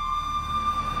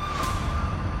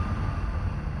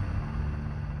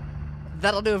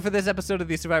 That'll do it for this episode of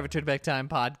the Survivor Turn Back Time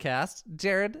podcast.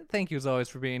 Jared, thank you as always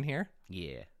for being here.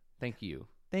 Yeah. Thank you.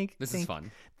 This is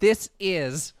fun. It's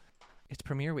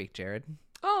premiere week, Jared.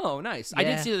 Oh, nice. Yeah. I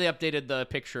did see that they updated the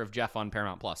picture of Jeff on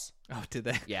Paramount Plus. Oh, did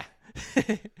they? Yeah.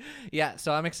 Yeah,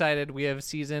 so I'm excited. We have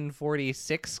season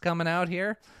 46 coming out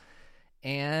here,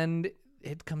 and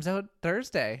it comes out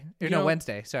Thursday.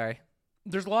 Wednesday, sorry.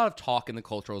 There's a lot of talk in the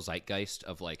cultural zeitgeist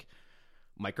of, like,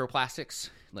 microplastics.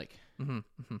 Like,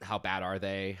 how bad are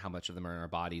they? How much of them are in our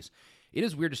bodies? It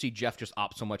is weird to see Jeff just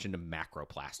opt so much into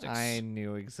macroplastics. I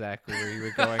knew exactly where you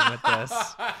were going with this.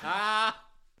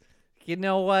 You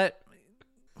know what?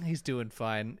 He's doing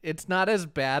fine. It's not as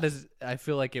bad as I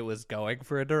feel like it was going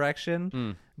for a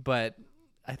direction, but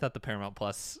I thought the Paramount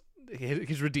Plus,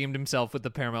 he's redeemed himself with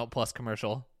the Paramount Plus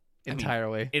commercial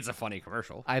entirely. I mean, it's a funny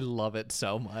commercial. I love it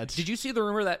so much. Did you see the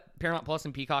rumor that Paramount Plus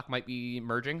and Peacock might be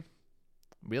merging?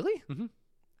 Really? Mm-hmm.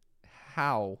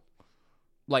 How?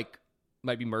 Like,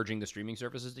 might be merging the streaming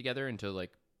services together into,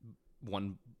 like,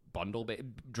 one bundle,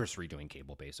 just redoing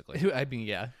cable, basically. I mean,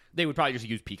 yeah. They would probably just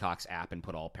use Peacock's app and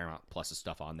put all Paramount Plus's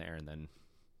stuff on there and then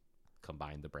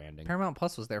combine the branding. Paramount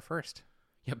Plus was there first.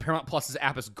 Yeah, Paramount Plus's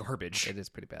app is garbage. It is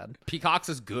pretty bad. Peacock's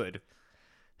is good.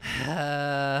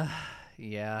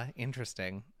 Yeah,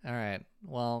 interesting. All right.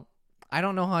 Well, I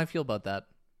don't know how I feel about that.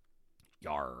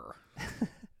 Yarr.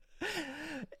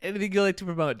 Anything you'd like to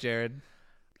promote, Jared?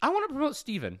 I want to promote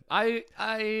Steven. I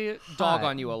dog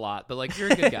on you a lot, but, like,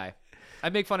 you're a good guy. I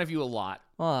make fun of you a lot,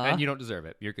 and you don't deserve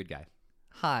it. You're a good guy.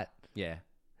 Hot. Yeah.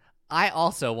 I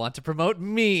also want to promote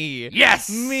me. Yes!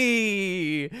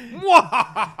 Me!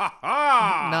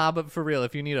 Nah, but for real,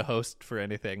 if you need a host for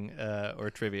anything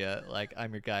or trivia, like,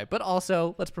 I'm your guy. But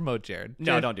also, let's promote Jared.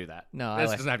 No, don't do that. No,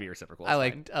 this doesn't have to be reciprocal. I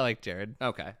like Jared.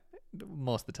 Okay.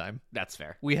 Most of the time. That's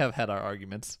fair. We have had our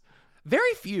arguments.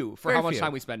 Very few for how much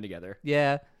time we spend together.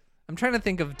 Yeah. I'm trying to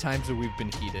think of times that we've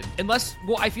been heated.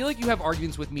 I feel like you have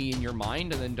arguments with me in your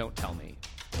mind and then don't tell me.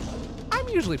 I'm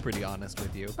usually pretty honest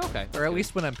with you. Okay. Or at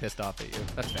least when I'm pissed off at you.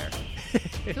 That's fair.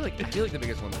 I feel like the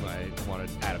biggest one was when I wanted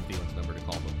Adam Thielen's number to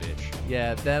call him a bitch.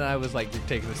 Yeah, then I was like, you're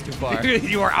taking this too far.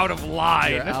 You are out of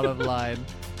line. You're out of line.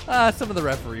 Some of the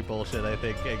referee bullshit, I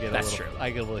think I get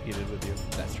a little heated with you.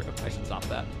 That's true. I should stop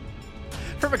that.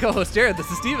 For my co-host Jared, this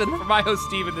is Steven. For my host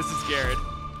Steven, this is Jared.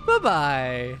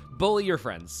 Bye-bye. Bully your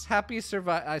friends. Happy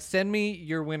survive. Send me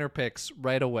your winner picks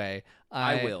right away.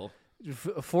 I will.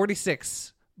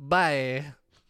 46. Bye.